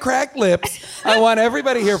dry, cracked lips. I want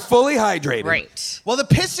everybody here fully hydrated. Right. Well, the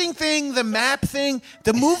pissing thing, the map thing,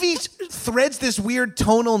 the movie threads this weird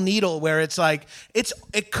tonal needle where it's like,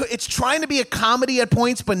 it's trying to be a comedy at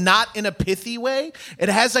points, but not in a pithy way. It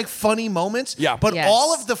has funny moments. Yeah. But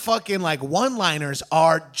all of the fucking one-liners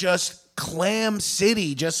are just Clam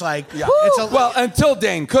City, just well, until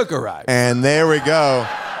Dane Cook arrives. And there we go.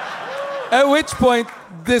 At which point,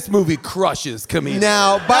 this movie crushes comedians.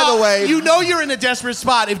 Now, by the way... You know you're in a desperate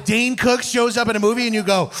spot if Dane Cook shows up in a movie and you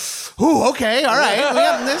go, ooh, okay, all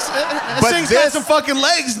right. This thing's got some fucking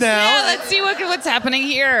legs now. Yeah, let's see what's happening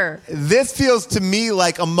here. This feels to me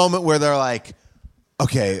like a moment where they're like,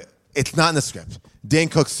 okay, it's not in the script. Dane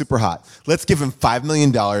Cook's super hot. Let's give him $5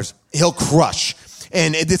 million. He'll crush.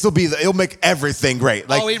 And it'll make everything great.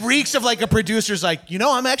 It reeks of a producer's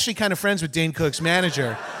I'm actually kind of friends with Dane Cook's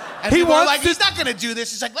manager. And he wants he's not going to do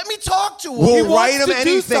this. He's like, let me talk to him. We'll he write wants him to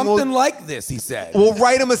anything. do something like this, he said. We'll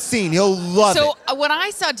write him a scene. He'll love it. So when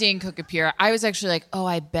I saw Dane Cook appear, I was actually like, oh,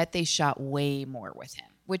 I bet they shot way more with him,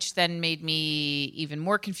 which then made me even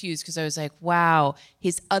more confused because I was like, wow,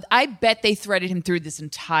 I bet they threaded him through this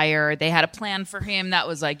they had a plan for him that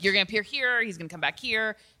was like, you're going to appear here, he's going to come back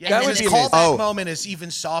here. Yeah, his callback moment is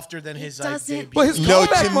even softer than his debut. Well, his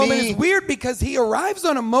callback moment is weird because he arrives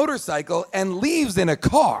on a motorcycle and leaves in a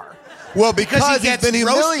car. Well, because he's been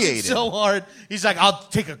humiliated so hard. He's like, I'll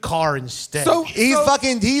take a car instead. He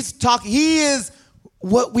is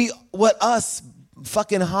what us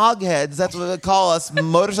fucking hogheads, that's what they call us,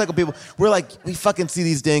 motorcycle people. We're like, we fucking see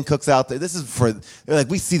these Dane Cooks out there. They're like,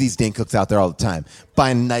 we see these Dane Cooks out there all the time.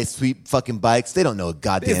 buying nice, sweet fucking bikes. They don't know a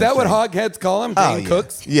goddamn Is that what thing. hogheads call them? Dane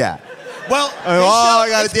Cooks? Yeah. Well, I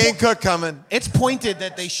got a Dane Cook coming. It's pointed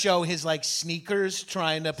that they show his like sneakers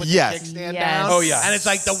trying to put Yes. the kickstand Yes. down. Oh, yeah. And it's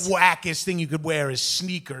like the wackest thing you could wear is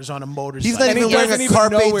sneakers on a motorcycle. He's not And he even wearing doesn't a even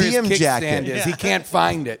Carpe know where his Diem kickstand jacket. is. He can't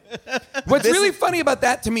find it. What's really funny about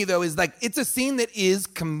that to me, though, is like it's a scene that is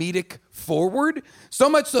comedic forward. So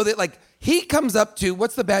much so that like he comes up to,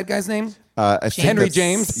 what's the bad guy's name? I think Henry that's-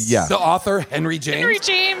 James. Yeah. The author, Henry James. Henry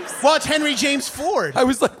James. Well, it's Henry James Ford. I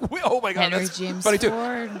was like, oh my God, Henry that's James funny too.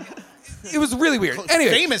 Ford. It was really weird.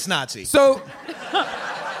 Anyway, Famous Nazi. So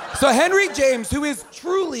Henry James, who is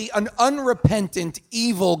truly an unrepentant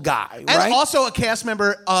evil guy, And right? also a cast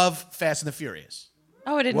member of Fast and the Furious.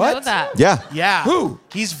 Oh, I didn't What? know that. Yeah. Yeah. Who?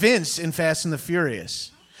 He's Vince in Fast and the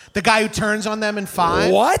Furious. The guy who turns on them in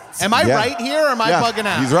 5. What? Am I Yeah. right here or am I bugging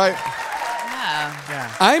out? He's right.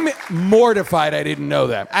 Yeah. I'm mortified I didn't know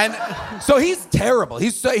that. And So he's terrible.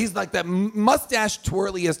 He's like the mustache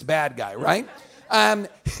twirliest bad guy, right?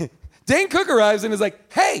 Dane Cook arrives and is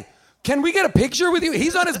like, hey, can we get a picture with you?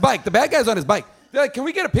 He's on his bike. The bad guy's on his bike. They're like, can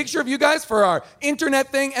we get a picture of you guys for our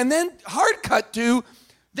internet thing? And then hard cut to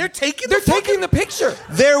they're taking the picture.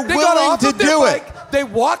 They're They got willing off to of their do it. bike. They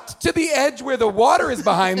walked to the edge where the water is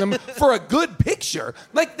behind them for a good picture.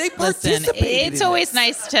 Like they Listen, participated. it's in always this.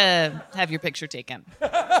 nice to have your picture taken.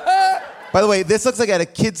 By the way, this looks like at a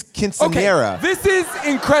kid's quinceanera. Okay, this is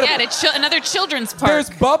incredible. Yeah, at another children's park. There's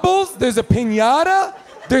bubbles. There's a piñata.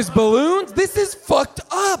 There's balloons. This is fucked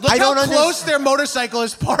up. Look I how don't close their motorcycle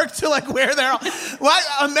is parked to like where they're. Well,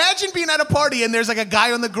 imagine being at a party and there's like a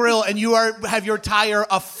guy on the grill and you have your tire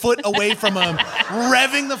a foot away from him,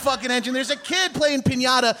 revving the fucking engine. There's a kid playing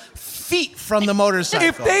piñata feet from the motorcycle.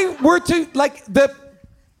 If they were to like the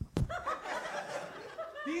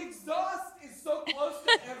exhaust is so close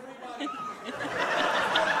to everybody.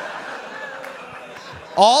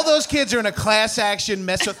 All those kids are in a class action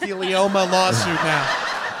mesothelioma lawsuit now.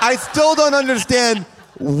 I still don't understand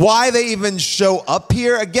why they even show up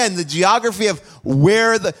here. Again, the geography of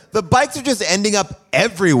where the bikes are just ending up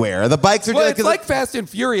everywhere. The bikes are Well, just it's like Fast and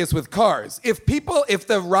Furious with cars. If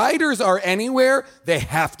the riders are anywhere, they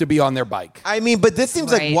have to be on their bike. I mean, but this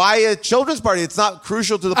seems like Right. why a children's party? It's not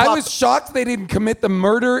crucial to the plot. I was shocked they didn't commit the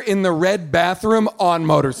murder in the red bathroom on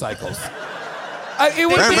motorcycles. It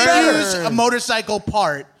would be They better. use a motorcycle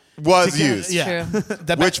part. was used. Yeah. True.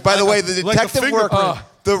 Which, by the way, the like a detective work,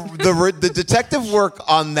 fingerprint. the detective work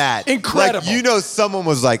on that, Incredible. Like, someone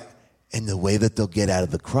was like, and the way that they'll get out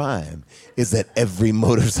of the crime is that every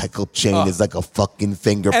motorcycle chain is like a fucking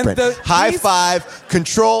fingerprint. And High five,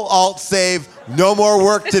 Control Alt Save. No more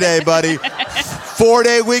work today, buddy.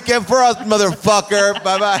 4-day weekend for us, motherfucker.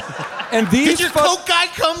 Bye bye. And these Did your coke guy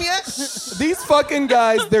come yet? These fucking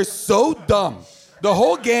guys, they're so dumb. The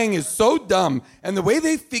whole gang is so dumb. And the way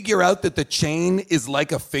they figure out that the chain is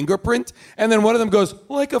like a fingerprint, and then one of them goes,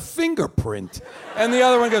 like a fingerprint. And the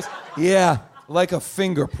other one goes, yeah, like a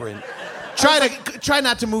fingerprint. Try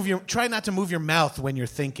not to move your mouth when you're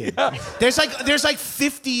thinking. Yeah. There's like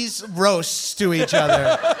 50s roasts to each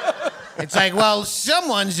other. It's like, well,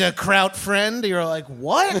 someone's a Kraut friend. You're like,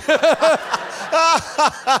 what?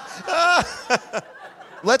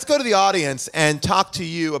 Let's go to the audience and talk to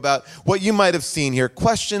you about what you might have seen here.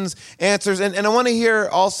 Questions, answers, and I want to hear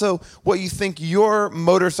also what you think your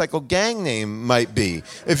motorcycle gang name might be.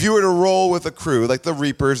 If you were to roll with a crew, like the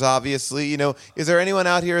Reapers, obviously, is there anyone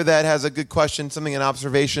out here that has a good question, something, an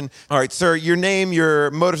observation? All right, sir, your name,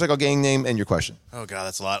 your motorcycle gang name, and your question. Oh, God,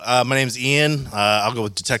 that's a lot. My name's Ian. I'll go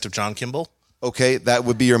with Detective John Kimball. Okay, that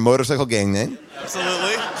would be your motorcycle gang name.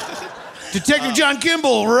 Absolutely. Detective John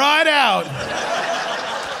Kimball, ride out.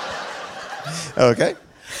 Okay.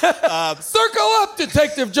 Circle up,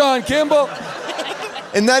 Detective John Kimball.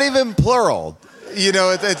 And not even plural.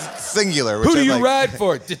 It's singular. Which Who do I you like. ride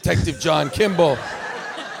for? Detective John Kimball.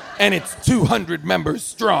 And it's 200 members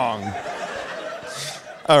strong.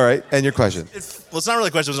 All right, and your question. Well, it's not really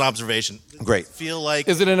a question, it was an observation. Great. Feel like...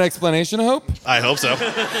 Is it an explanation, I hope? I hope so.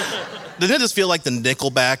 Didn't it just feel like the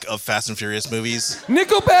Nickelback of Fast and Furious movies?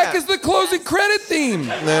 Nickelback is the closing credit theme.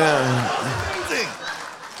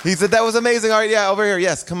 He said that was amazing. All right, yeah, over here.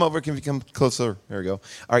 Yes, come over. Can you come closer? There we go.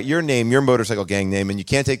 All right, your name, your motorcycle gang name, and you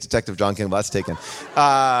can't take Detective John Kimball. That's taken.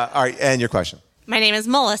 All right, and your question. My name is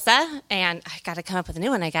Melissa, and I got to come up with a new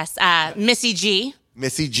one, I guess. Missy G.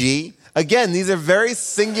 Missy G. Again, these are very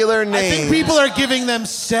singular names. I think people are giving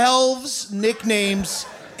themselves nicknames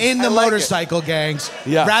in the motorcycle gangs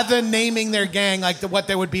rather than naming their gang like what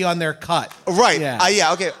they would be on their cut. Right.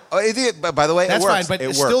 Yeah, okay. By the way, that's it works. fine, but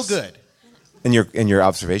it's works. still good. And your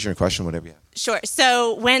observation or question, whatever you have. Sure.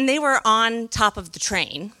 So when they were on top of the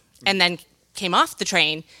train and then came off the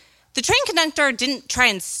train conductor didn't try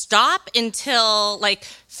and stop until like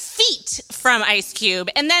feet from Ice Cube,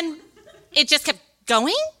 and then it just kept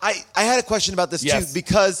going. I had a question about this too,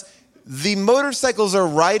 because the motorcycles are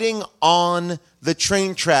riding on the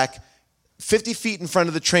train track 50 feet in front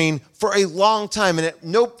of the train for a long time, and at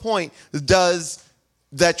no point does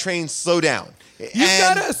that train slow down. You've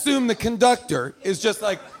got to assume the conductor is just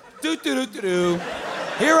like, do.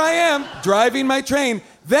 Here I am, driving my train.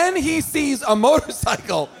 Then he sees a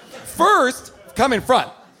motorcycle first come in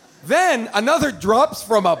front. Then another drops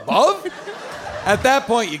from above. At that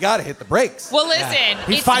point, you got to hit the brakes. Well, listen.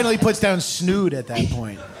 He finally puts down Snood at that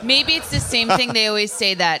point. Maybe it's the same thing they always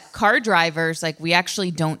say that car drivers, like, we actually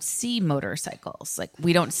don't see motorcycles. Like,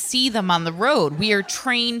 we don't see them on the road. We are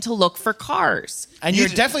trained to look for cars. And you're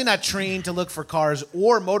definitely not trained to look for cars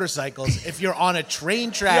or motorcycles if you're on a train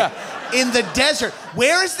track in the desert.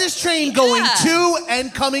 Where is this train going to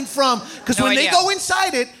and coming from? Because when they go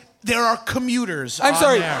inside it, there are commuters. I'm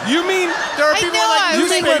sorry, there. you mean there are people like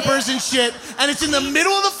newspapers and shit, and it's in the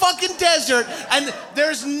middle of the fucking desert, and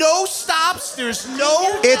there's no stops, there's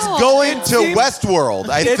no... It's going to Westworld,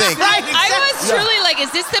 I think. Right, exactly. I was truly like,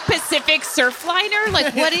 is this the Pacific Surfliner?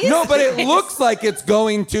 Like, what is No, but this? it looks like it's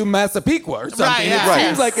going to Massapequa or something. Right, It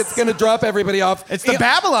seems like it's going to drop everybody off. It's the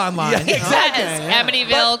Babylon line. Yeah, exactly.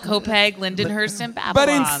 Amityville, Copiague, Lindenhurst, and Babylon. But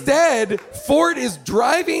instead, Ford is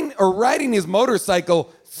driving or riding his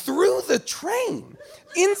motorcycle through the train,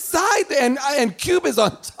 inside, and Cube is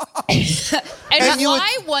on top. and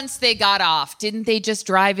why, once they got off, didn't they just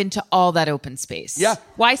drive into all that open space? Yeah.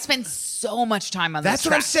 Why spend so much time on That's those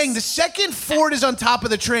what I'm tracks? saying. The second Ford is on top of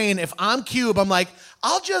the train, if I'm Cube, I'm like,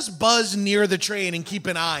 I'll just buzz near the train and keep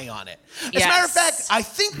an eye on it. As a matter of fact, I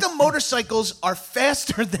think the motorcycles are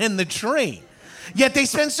faster than the train. Yet they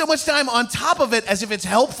spend so much time on top of it as if it's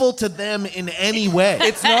helpful to them in any way.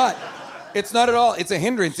 It's not. It's not at all. It's a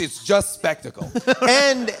hindrance. It's just spectacle.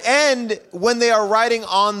 and when they are riding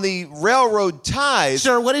on the railroad ties...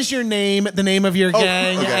 Sir, what is your name, the name of your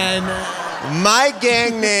gang? Okay. And my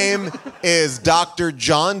gang name is Dr.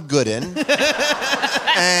 John Gooden.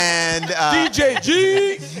 And... DJ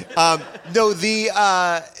G! No,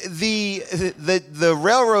 the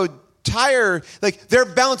railroad tire, like, they're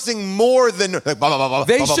bouncing more than...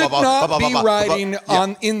 They should not be riding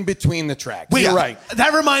on in between the tracks. Wait, You're right.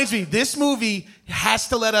 That reminds me, this movie has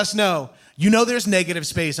to let us know, there's negative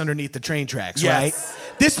space underneath the train tracks, right?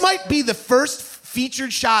 This might be the first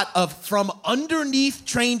featured shot of from underneath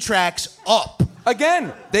train tracks up.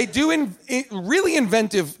 Again, they do really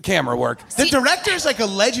inventive camera work. The director is like a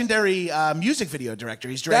legendary music video director.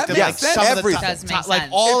 He's directed That like makes sense. some of the Everything. Does make like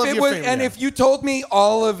sense. all of your favorite. And if you told me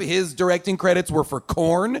all of his directing credits were for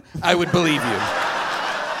Korn, I would believe you.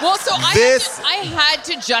 Well, so I had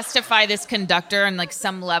to justify this conductor on like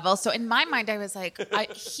some level. So in my mind, I was like,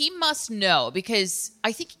 he must know, because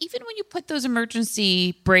I think even when you put those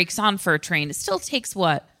emergency brakes on for a train, it still takes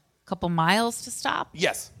a couple miles to stop?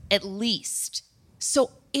 Yes. At least.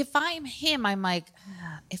 So if I'm him, I'm like,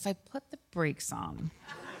 if I put the brakes on,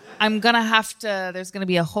 I'm going to have to, there's going to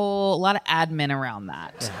be a lot of admin around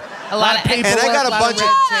that. Yeah. A lot of And I got a bunch of,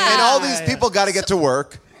 and all these people got to get to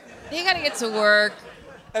work. They got to get to work.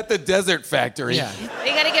 At the Desert Factory. Yeah.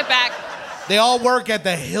 They got to get back. They all work at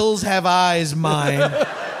the Hills Have Eyes mine.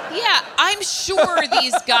 Yeah, I'm sure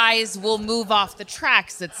these guys will move off the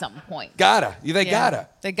tracks at some point. Gotta. They gotta.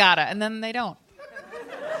 They gotta, and then they don't.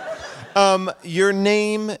 Your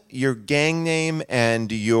name, your gang name, and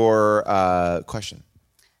your question.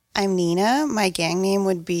 I'm Nina. My gang name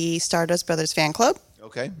would be Stardust Brothers Fan Club.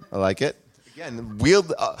 Okay, I like it. Again,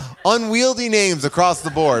 unwieldy names across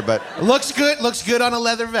the board, but... Looks good on a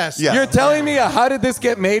leather vest. Yeah. You're telling me a How Did This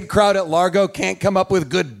Get Made crowd at Largo can't come up with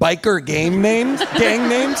good biker gang names?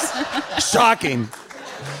 Shocking.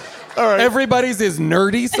 All right. Everybody's is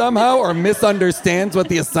nerdy somehow or misunderstands what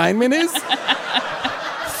the assignment is?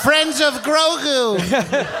 Friends of Grogu.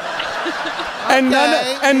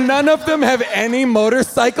 And none of them have any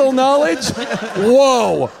motorcycle knowledge?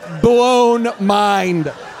 Whoa. Blown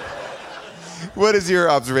mind. What is your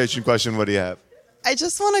observation question? What do you have? I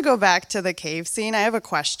just want to go back to the cave scene. I have a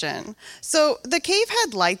question. So the cave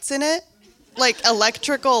had lights in it, like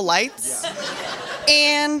electrical lights. Yeah.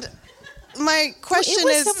 And my question it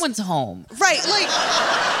was is... someone's home. Right, like...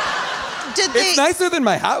 It's nicer than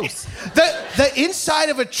my house. The inside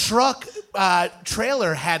of a truck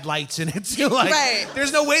trailer had lights in it too. Like, right.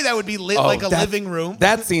 There's no way that would be lit like a living room.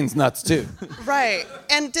 That scene's nuts too. Right.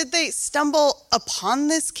 And did they stumble upon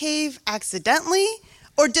this cave accidentally?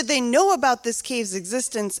 Or did they know about this cave's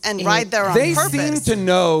existence and ride there on purpose? They seem to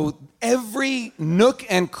know every nook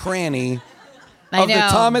and cranny I of the know.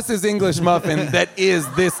 Thomas's English muffin that is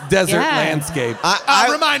this desert Yeah. landscape.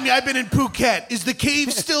 Remind me, I've been in Phuket. Is the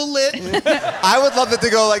cave still lit? I would love it to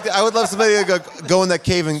go like. I would love somebody to go in that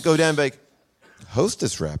cave and go down and be like,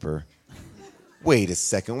 hostess rapper. Wait a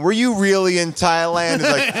second. Were you really in Thailand? It's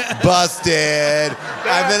like, busted.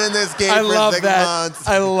 I've been in this cave for 6 months.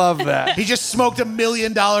 I love that. He just smoked $1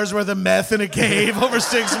 million worth of meth in a cave over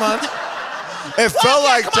 6 months. It felt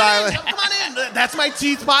like Thailand. Come on in. That's my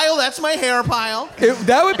teeth pile. That's my hair pile.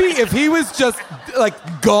 That would be if he was just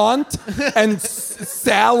like gaunt and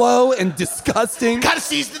sallow and disgusting. Gotta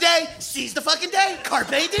seize the day. Seize the fucking day. Carpe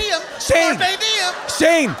diem. Shane. Carpe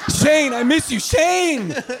diem. Shane, I miss you.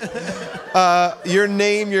 Shane. Your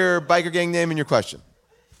name, your biker gang name, and your question.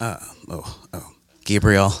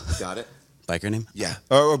 Gabriel. Got it. Biker name? Yeah.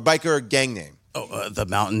 Or biker gang name. The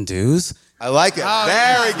Mountain Dews. I like it.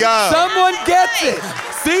 There we go. Someone gets it.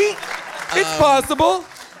 See? It's possible.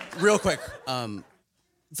 Real quick.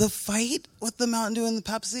 The fight with the Mountain Dew and the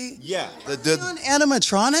Pepsi? Yeah. On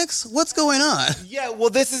animatronics? What's going on? Yeah, well,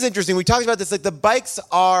 this is interesting. We talked about this. Like, the bikes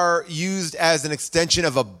are used as an extension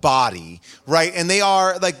of a body, right? And they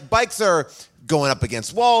are, like, bikes are going up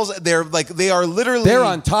against walls. They're, like, they are literally... They're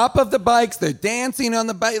on top of the bikes. They're dancing on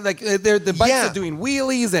the bike. Like, the bikes are doing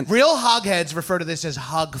wheelies. And real hogheads refer to this as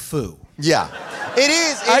hog foo. Yeah. It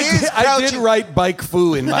is I did write bike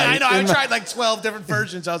foo in my... I know. I tried like 12 different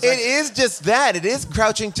versions. I was It is just that. It is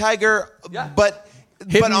Crouching Tiger, but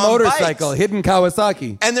hidden on motorcycle, bikes. hidden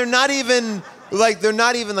Kawasaki. And they're not even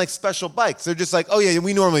like special bikes. They're just like, oh yeah,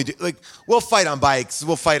 we normally do. Like, we'll fight on bikes.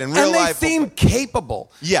 We'll fight in real and they life. seem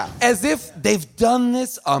capable. Yeah. As if they've done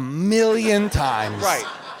this a million times. Right.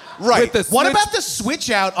 What about the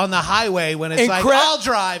switch out on the highway when it's like, I'll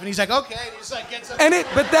drive, and he's like, okay, and he just like gets up.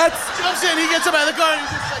 But that's jumps in, he gets up out of the car, and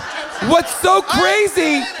he's just like jumps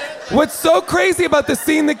in. What's so crazy about the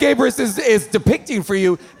scene that Gabrus is depicting for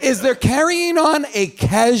you is they're carrying on a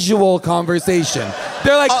casual conversation.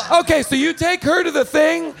 They're like, okay, so you take her to the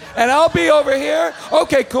thing, and I'll be over here.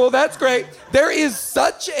 Okay, cool, that's great. There is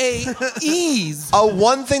such a ease.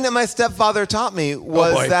 One thing that my stepfather taught me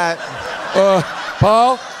was that...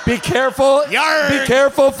 Paul, be careful. Yarg. Be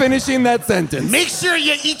careful finishing that sentence. Make sure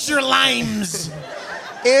you eat your limes.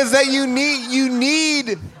 Is that you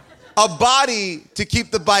need a body to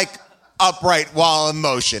keep the bike upright while in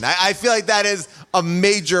motion. I feel like that is a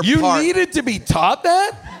major part. You needed to be taught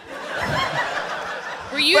that?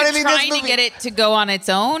 Were you trying to get it to go on its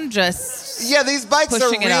own? Yeah, these bikes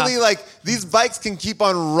are really like, these bikes can keep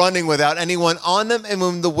on running without anyone on them, and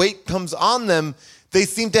when the weight comes on them, they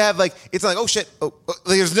seem to have like, it's like, oh shit,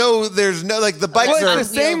 there's no, like the bikes are... the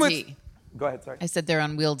same with... Go ahead, sorry. I said they're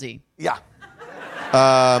unwieldy. Yeah.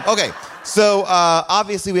 Okay, so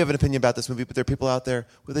obviously we have an opinion about this movie, but there are people out there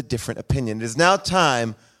with a different opinion. It is now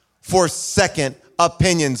time for Second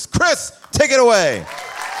Opinions. Chris, take it away.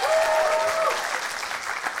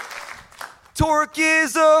 Torque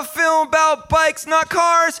is a film about bikes, not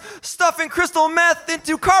cars, stuffing crystal meth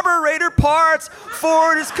into carburetor parts.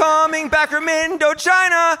 Ford is coming back from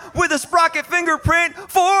Indochina with a sprocket fingerprint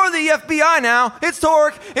for the FBI now. It's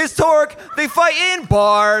Torque, they fight in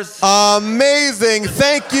bars. Amazing,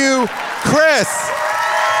 thank you, Chris.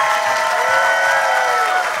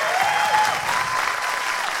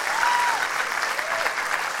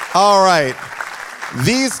 All right,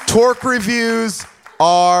 these Torque reviews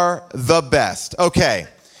are the best. Okay.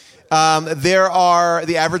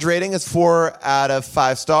 The average rating is 4 out of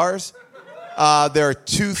 5 stars. There are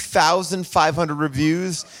 2,500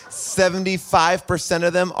 reviews. 75%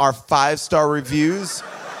 of them are 5-star reviews.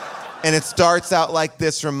 And it starts out like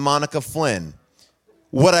this from Monica Flynn.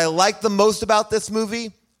 What I like the most about this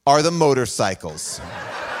movie are the motorcycles.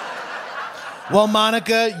 Well,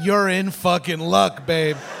 Monica, you're in fucking luck,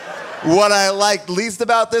 babe. What I liked least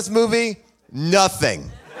about this movie,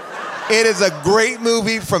 nothing. It is a great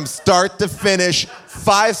movie from start to finish.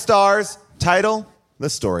 5 stars. Title, the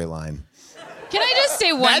storyline. Can I just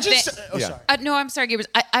say one thing? Sorry. No, I'm sorry, Gabrus.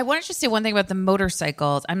 I want to just say one thing about the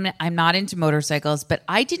motorcycles. I'm not into motorcycles, but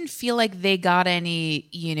I didn't feel like they got any,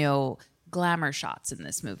 glamour shots in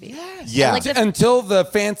this movie. Yeah. Like Until the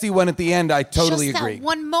fancy one at the end, I totally just agree. That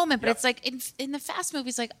one moment, but it's like in the fast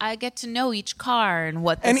movies, like I get to know each car and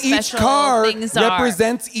what the and special each car things are.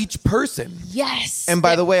 represents each person. Yes. And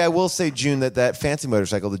by the way, I will say, June, that fancy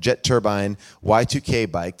motorcycle, the Jet Turbine Y2K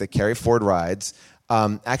bike that Carrie Ford rides,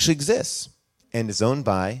 actually exists and is owned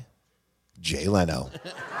by Jay Leno.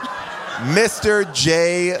 Mr.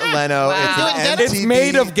 Jay Leno. Wow. It's an MTV. It's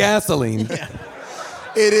made of gasoline.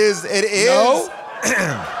 It is. No?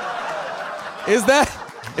 Is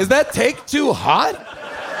that take too hot?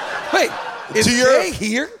 Wait, is Jay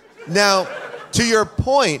here? Now, To your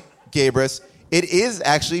point, Gabrus, it is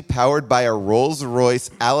actually powered by a Rolls-Royce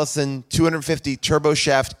Allison 250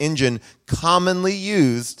 turboshaft engine commonly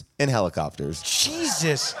used in helicopters.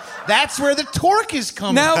 Jesus. That's where the torque is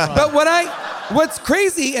coming Now, from. but what's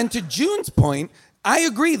crazy, and to June's point, I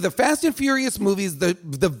agree. The Fast and Furious movies,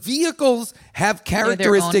 the vehicles have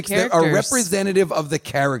characteristics that are representative of the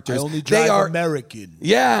characters. I only drive American.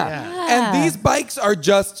 Yeah. And these bikes are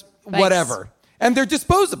just whatever. And they're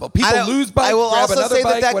disposable. People lose bikes, I will grab also another say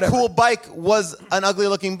bike, that whatever. cool bike was an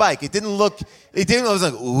ugly-looking bike. It was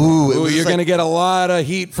like, ooh. Ooh, you're going to get a lot of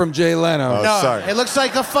heat from Jay Leno. Oh, sorry. It looks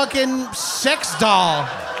like a fucking sex doll.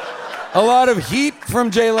 A lot of heat from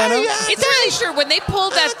Jay Leno. It's really true. When they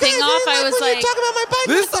pulled that thing off, I was like, talk about my bike.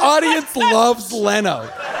 This audience loves Leno.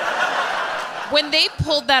 when they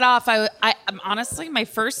pulled that off, I honestly, my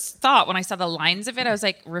first thought when I saw the lines of it, I was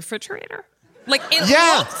like, refrigerator? Like, it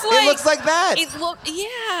looks like that. It looked,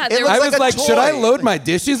 yeah. I was like, should I load my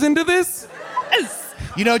dishes into this? Yes.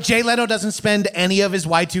 You know, Jay Leno doesn't spend any of his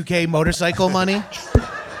Y2K motorcycle money.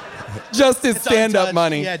 Just his stand-up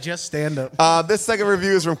money. Yeah, just stand-up. This second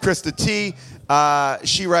review is from Krista T.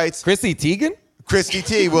 She writes... Chrissy Teigen? Christy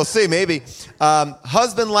T. We'll see, maybe.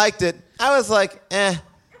 Husband liked it. I was like,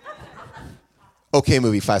 Okay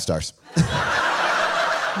movie, 5 stars.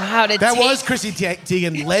 Wow, that was Chrissy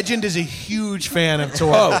Teigen. Legend is a huge fan of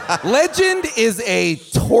Torque. Oh, Legend is a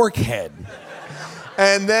Torque head.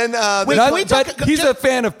 And then... but he's a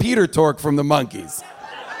fan of Peter Tork from the Monkees.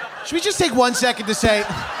 Should we just take 1 second to say...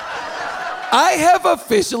 I have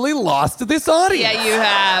officially lost this audience. Yeah, you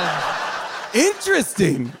have.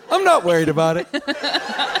 Interesting. I'm not worried about it. The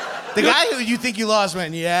guy who you think you lost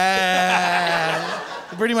went, yeah.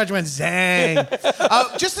 He pretty much went zang.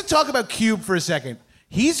 Just to talk about Cube for a second.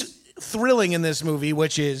 He's thrilling in this movie,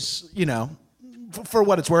 which is, you know, for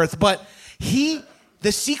what it's worth. But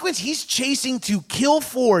the sequence, he's chasing to kill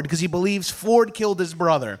Ford because he believes Ford killed his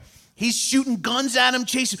brother. He's shooting guns at him,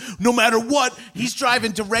 chasing, no matter what. He's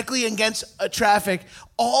driving directly against traffic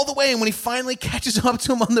all the way. And when he finally catches up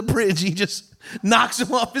to him on the bridge, he just knocks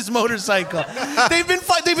him off his motorcycle. They've been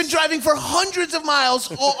driving for hundreds of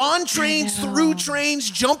miles on trains, through trains,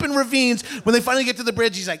 jumping ravines. When they finally get to the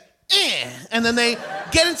bridge, he's like, and then they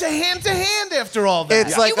get into hand-to-hand after all that.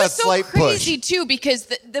 It's like it was a slight so crazy, too, because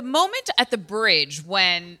the moment at the bridge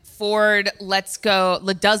when Ford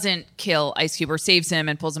doesn't kill Ice Cube or saves him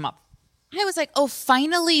and pulls him up, I was like, oh,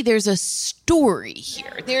 finally there's a story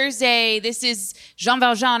here. This is Jean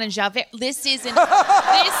Valjean and Javert. This is something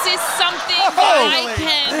that I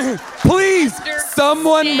can Please, understand.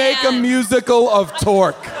 someone make a musical of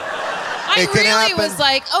Torque. I really was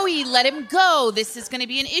like, oh, he let him go. This is going to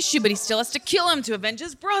be an issue, but he still has to kill him to avenge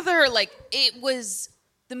his brother. Like,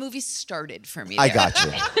 the movie started for me. I got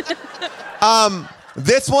you.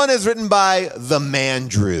 This one is written by The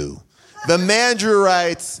Mandrew. The Mandrew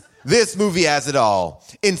writes... This movie has it all.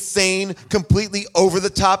 Insane, completely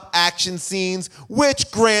over-the-top action scenes,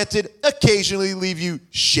 which, granted, occasionally leave you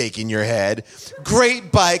shaking your head.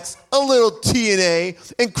 Great bikes, a little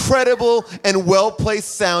TNA, incredible and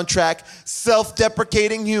well-placed soundtrack,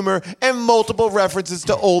 self-deprecating humor, and multiple references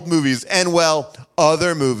to old movies and, well,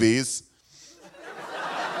 other movies.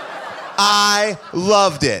 I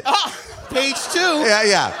loved it. Page 2.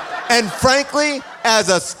 Yeah. And frankly, as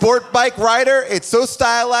a sport bike rider, it's so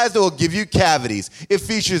stylized it will give you cavities. It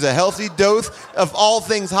features a healthy dose of all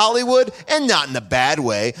things Hollywood, and not in a bad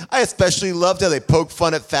way. I especially loved how they poke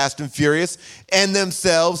fun at Fast and Furious, and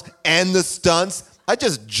themselves, and the stunts. I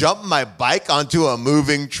just jumped my bike onto a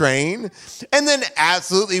moving train, and then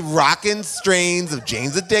absolutely rocking strains of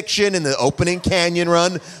Jane's Addiction in the opening canyon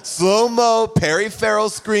run, slow-mo, Perry Farrell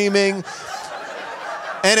screaming.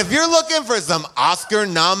 And if you're looking for some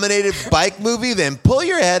Oscar-nominated bike movie, then pull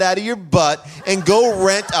your head out of your butt and go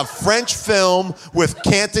rent a French film with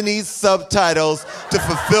Cantonese subtitles to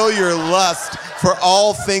fulfill your lust for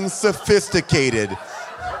all things sophisticated.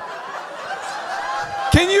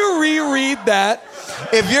 Can you reread that?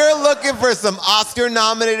 If you're looking for some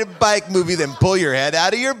Oscar-nominated bike movie, then pull your head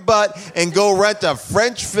out of your butt and go rent a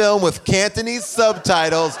French film with Cantonese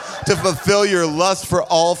subtitles to fulfill your lust for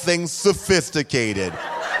all things sophisticated.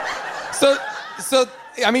 So,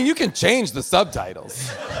 I mean, you can change the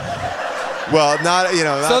subtitles. Well, not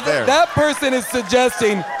there. That person is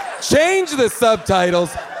suggesting change the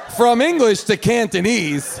subtitles from English to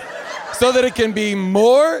Cantonese so that it can be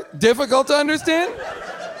more difficult to understand?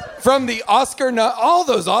 From the all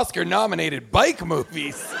those Oscar-nominated bike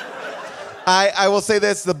movies. I will say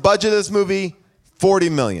this, the budget of this movie,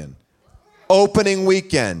 $40 million. Opening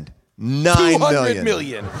weekend, $9 million. $200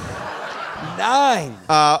 million. 9.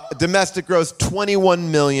 Domestic gross,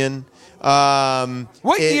 $21 million.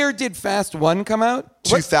 What year did Fast 1 come out?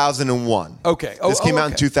 2001. Okay. This came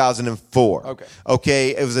out in 2004. Okay.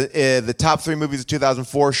 Okay, it was the top 3 movies of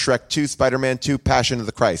 2004, Shrek 2, Spider-Man 2, Passion of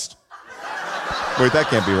the Christ. Wait, that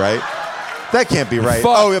can't be right. That can't be right.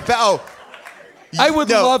 Fuck. I would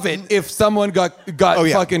love it if someone got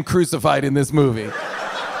fucking crucified in this movie.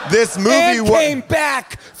 This movie and came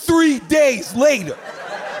back 3 days later.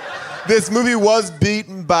 This movie was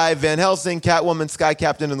beaten by Van Helsing, Catwoman, Sky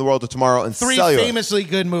Captain, and The World of Tomorrow, and 3 Cellular. famously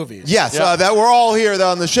good movies. Yes, that we're all here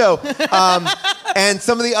on the show. And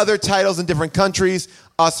some of the other titles in different countries.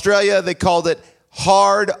 Australia, they called it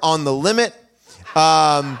Hard on the Limit.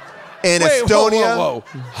 In Estonia. Whoa.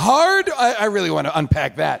 Hard? I really want to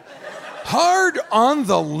unpack that. Hard on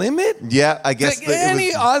the limit? Yeah, I guess.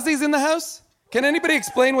 Any Aussies in the house? Can anybody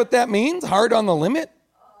explain what that means? Hard on the limit?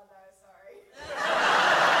 Oh,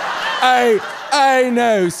 no, sorry. I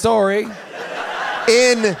know, sorry.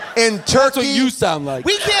 In Turkey. That's what you sound like.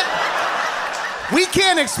 We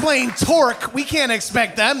can't explain torque. We can't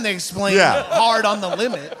expect them to explain hard on the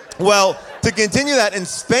limit. Well, to continue that, in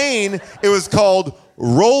Spain, it was called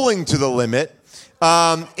Rolling to the Limit.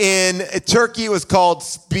 In Turkey, it was called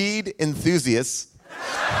Speed Enthusiasts.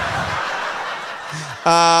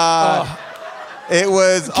 It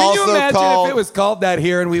was Can also you imagine called... if it was called that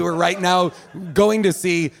here and we were right now going to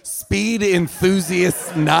see Speed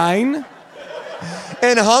Enthusiasts 9?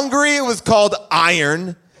 In Hungary, it was called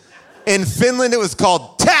Iron. In Finland, it was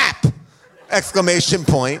called Tap! Exclamation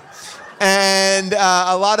point. And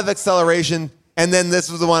a lot of acceleration. And then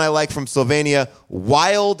this was the one I like from Slovenia,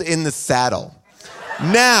 Wild in the Saddle.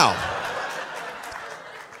 Now,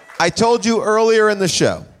 I told you earlier in the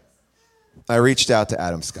show, I reached out to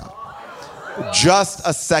Adam Scott. Just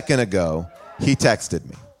a second ago, he texted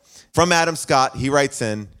me. From Adam Scott, he writes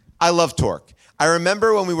in, I love Torque. I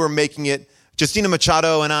remember when we were making it, Justina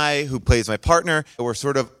Machado and I, who plays my partner, were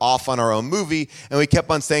sort of off on our own movie, and we kept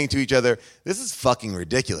on saying to each other, this is fucking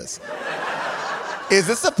ridiculous. Is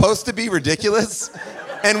this supposed to be ridiculous?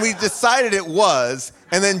 And we decided it was.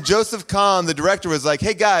 And then Joseph Kahn, the director, was like,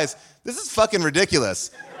 hey guys, this is fucking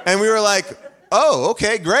ridiculous. And we were like, oh,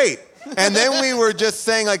 okay, great. And then we were just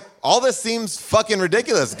saying like, all this seems fucking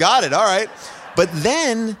ridiculous. Got it, all right. But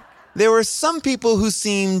then there were some people who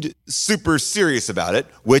seemed super serious about it,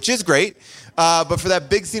 which is great. But for that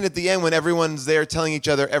big scene at the end when everyone's there telling each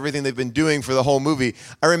other everything they've been doing for the whole movie,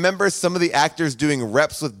 I remember some of the actors doing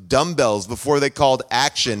reps with dumbbells before they called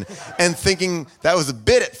action and thinking that was a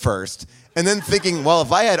bit at first. And then thinking, well,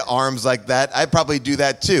 if I had arms like that, I'd probably do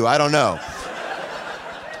that too. I don't know.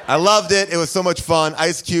 I loved it. It was so much fun.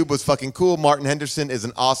 Ice Cube was fucking cool. Martin Henderson is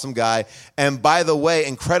an awesome guy. And by the way,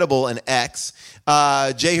 Incredible and X.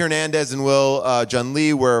 Jay Hernandez and Will Jun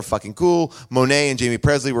Lee were fucking cool. Monet and Jamie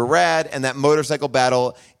Presley were rad. And that motorcycle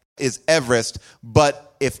battle is Everest.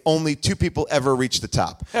 But if only 2 people ever reach the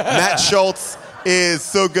top. Matt Schultz is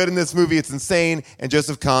so good in this movie. It's insane. And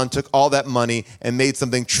Joseph Kahn took all that money and made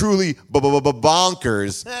something truly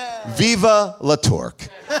bonkers. Viva La Torque.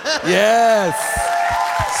 Yes.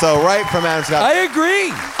 So right from Adam Scott. I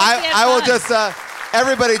agree. I will just,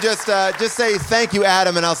 everybody just say thank you,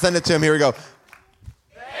 Adam, and I'll send it to him. Here we go.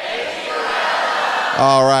 Thank you, Adam.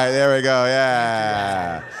 All right, there we go.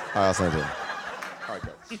 Yeah. All right, I'll send it to him. All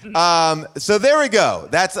right, good. So there we go.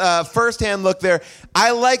 That's a first-hand look there.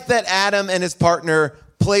 I like that Adam and his partner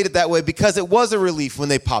played it that way because it was a relief when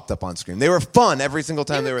they popped up on screen. They were fun every single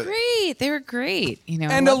time they were great. They were great. You know,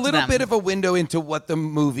 and a little bit of a window into what the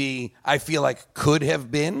movie I feel like could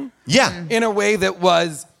have been. Yeah. In a way that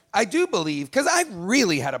was, I do believe, because I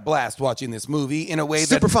really had a blast watching this movie in a way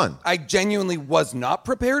super that fun. I genuinely was not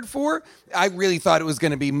prepared for. I really thought it was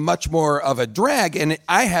going to be much more of a drag, and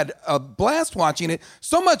I had a blast watching it,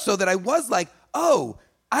 so much so that I was like, oh,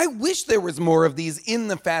 I wish there was more of these in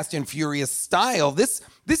the Fast and Furious style. This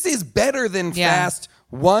is better than Fast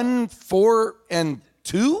 1, 4, and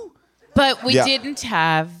 2. But we didn't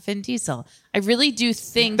have Vin Diesel. I really do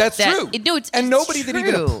think that's that, true. And nobody true. that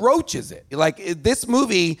even approaches it. Like this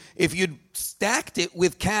movie, if you'd stacked it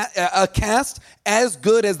with a cast as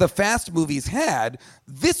good as the Fast movies had,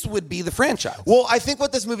 this would be the franchise. Well, I think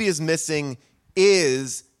what this movie is missing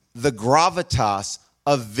is the gravitas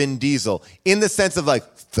of Vin Diesel in the sense of like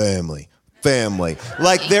family.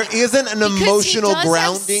 Like there isn't an emotional he does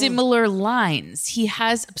grounding. Have similar lines. He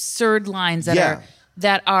has absurd lines that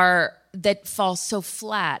fall so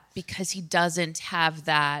flat because he doesn't have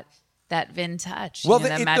that Vin touch. Well,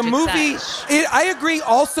 the movie, I agree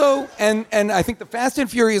also, and I think the Fast and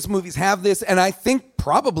Furious movies have this, and I think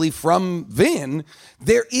probably from Vin,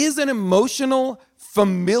 there is an emotional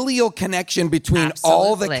familial connection between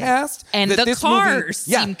all the cast. And that the this cars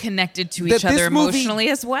movie, seem connected to that each other this movie emotionally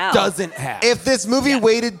as well. Doesn't have. If this movie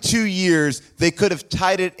waited 2 years, they could have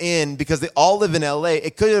tied it in because they all live in LA.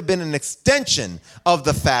 It could have been an extension of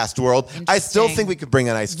the Fast world. I still think we could bring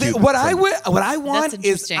an Ice Cube. What I want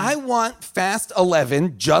is I want Fast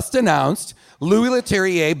 11 just announced. Louis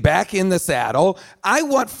Leterrier back in the saddle. I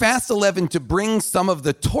want Fast 11 to bring some of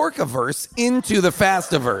the Torquiverse into the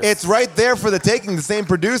Fastiverse. It's right there for the taking, the same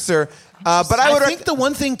producer. But I think the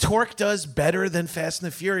one thing Torque does better than Fast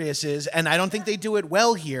and the Furious is, and I don't think they do it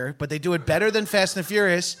well here, but they do it better than Fast and the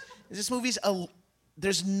Furious, is this movie's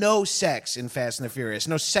there's no sex in Fast and the Furious.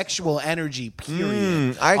 No sexual energy,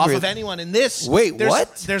 period. I agree. Off of anyone in this. Wait,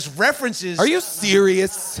 what? There's references. Are you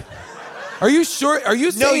serious? Are you sure? Are you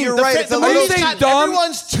saying? No, you're right. It's a are you little saying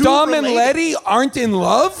everyone's too Dom and related. Letty aren't in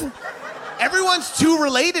love? Everyone's too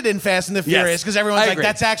related in Fast and the Furious because everyone's I like, agree.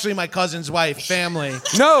 that's actually my cousin's wife, family.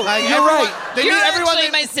 No, Like, you're everyone- right. They You're meet everyone.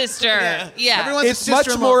 actually my sister. Yeah. Everyone's It's a much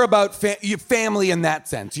sister-in-law. more about family in that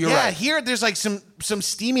sense. You're right. Here there's like some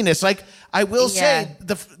steaminess. Like I will say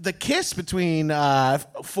the kiss between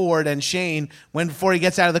Ford and Shane before he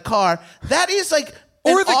gets out of the car, that is like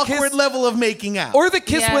an awkward level of making out. Or the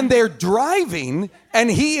kiss when they're driving and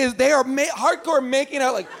they are hardcore making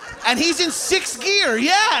out like, and he's in sixth gear.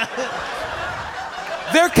 Yeah.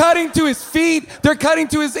 They're cutting to his feet. They're cutting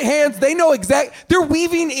to his hands. They know they're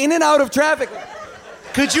weaving in and out of traffic.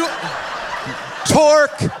 Could you?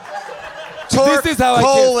 Torque, This is how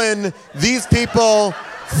these people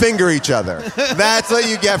finger each other. That's what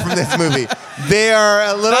you get from this movie. They are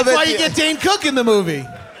a little That's bit. why you get Dane Cook in the movie.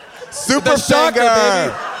 Super The shocker, finger.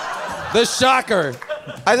 baby. The shocker.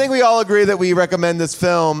 I think we all agree that we recommend this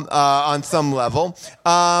film on some level.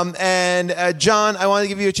 And John, I want to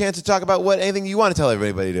give you a chance to talk about anything you want to tell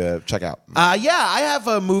everybody to check out. Yeah, I have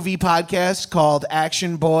a movie podcast called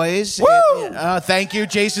Action Boys. Woo! Thank you.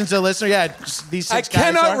 Jason's a listener. Yeah, these six I guys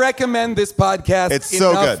cannot are. recommend this podcast It's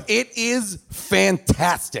so enough. good. It is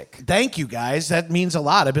fantastic. Thank you, guys. That means a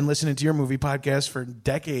lot. I've been listening to your movie podcast for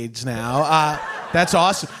decades now. That's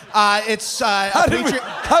awesome. It's How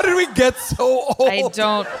did we get so old? I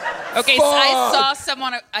don't. Okay, so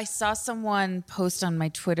I saw someone post on my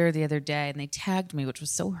Twitter the other day, and they tagged me, which was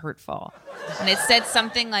so hurtful. And it said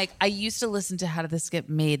something like, "I used to listen to How Did This Get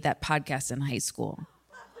Made?" that podcast in high school,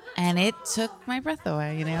 and it took my breath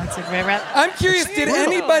away. It took my breath. I'm curious. Did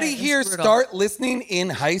anybody It's here brutal. start listening in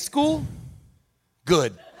high school?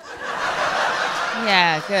 Good.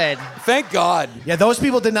 Yeah, good. Thank God. Yeah, those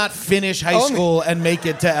people did not finish high school and make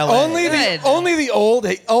it to LA. Only the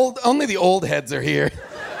old heads are here.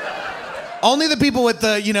 Only the people with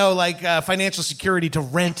the financial security to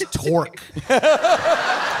rent Torque.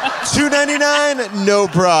 $2.99, no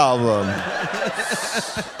problem.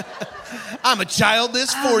 I'm a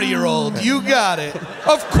childless 40-year-old. You got it.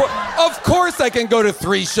 Of course I can go to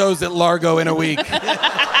 3 shows at Largo in a week.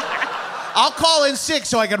 I'll call in sick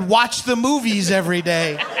so I can watch the movies every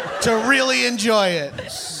day to really enjoy it.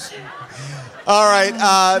 All right.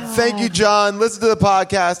 Thank you, John. Listen to the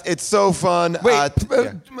podcast. It's so fun. Wait,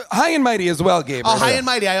 High and Mighty as well, Gabe. Oh, High and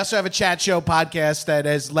Mighty. I also have a chat show podcast that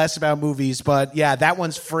is less about movies, but yeah, that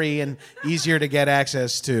one's free and easier to get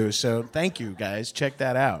access to. So thank you, guys. Check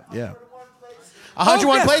that out. Yeah.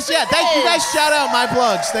 101 Place. Yeah, thank you guys. Shout out my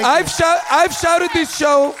plugs. Thank you. I've shouted this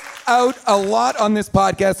show out a lot on this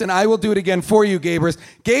podcast, and I will do it again for you, Gabrus.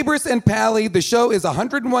 Gabrus and Pally, the show is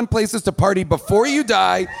 101 Places to Party Before You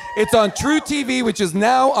Die. It's on True TV, which is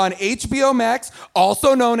now on HBO Max,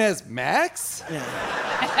 also known as Max.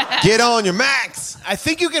 Get on your Max. I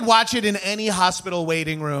think you could watch it in any hospital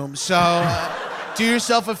waiting room. So do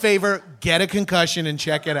yourself a favor, get a concussion and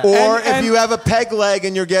check it out. Or if you have a peg leg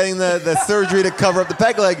and you're getting the surgery to cover up the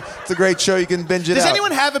peg leg, it's a great show. You can binge it out. Does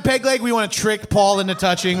anyone have a peg leg we want to trick Paul into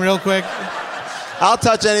touching real quick? I'll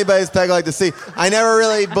touch anybody's peg leg to see. I never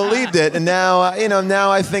really believed it, and now,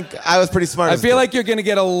 now I think I was pretty smart. I feel like you're going to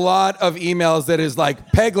get a lot of emails that is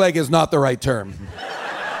like, peg leg is not the right term.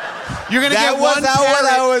 You're going to get what one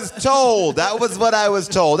I was told. That was what I was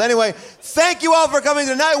told. Anyway, thank you all for coming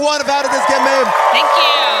to night one of How Did This Get Made? Thank you.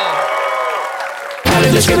 How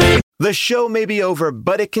did this get made? The show may be over,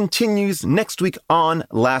 but it continues next week on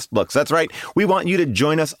Last Looks. That's right. We want you to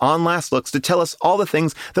join us on Last Looks to tell us all the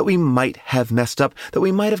things that we might have messed up, that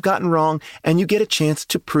we might have gotten wrong, and you get a chance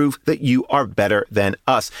to prove that you are better than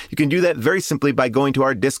us. You can do that very simply by going to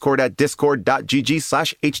our Discord at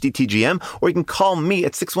discord.gg/HDTGM, or you can call me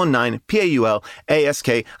at 619-PAUL-ASK.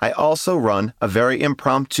 I also run a very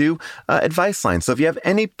impromptu advice line. So if you have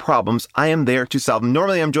any problems, I am there to solve them.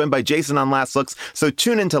 Normally, I'm joined by Jason on Last Looks, so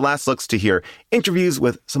tune into Last Looks to hear interviews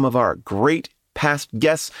with some of our great past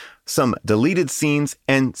guests, some deleted scenes,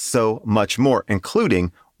 and so much more,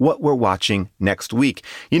 including what we're watching next week.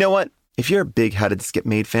 You know what? If you're a big How Did This Get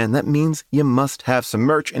Made fan, that means you must have some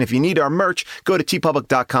merch. And if you need our merch, go to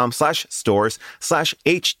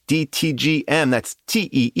tpublic.com/stores/HDTGM. That's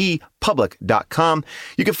TEEpublic.com.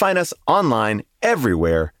 You can find us online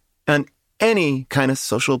everywhere on any kind of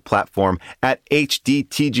social platform at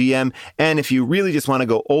HDTGM. And if you really just want to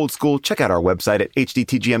go old school, check out our website at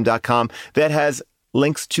HDTGM.com. That has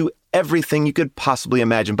links to everything you could possibly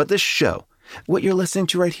imagine. But this show, what you're listening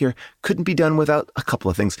to right here, couldn't be done without a couple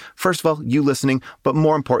of things. First of all, you listening, but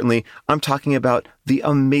more importantly, I'm talking about the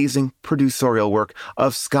amazing producerial work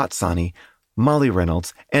of Scott Sani, Molly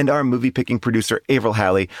Reynolds, and our movie-picking producer, Avril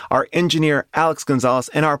Halley, our engineer, Alex Gonzalez,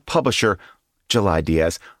 and our publisher, July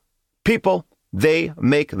Diaz. People, they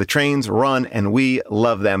make the trains run, and we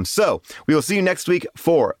love them. So we will see you next week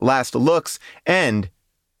for Last Looks, and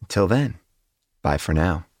until then, bye for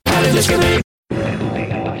now.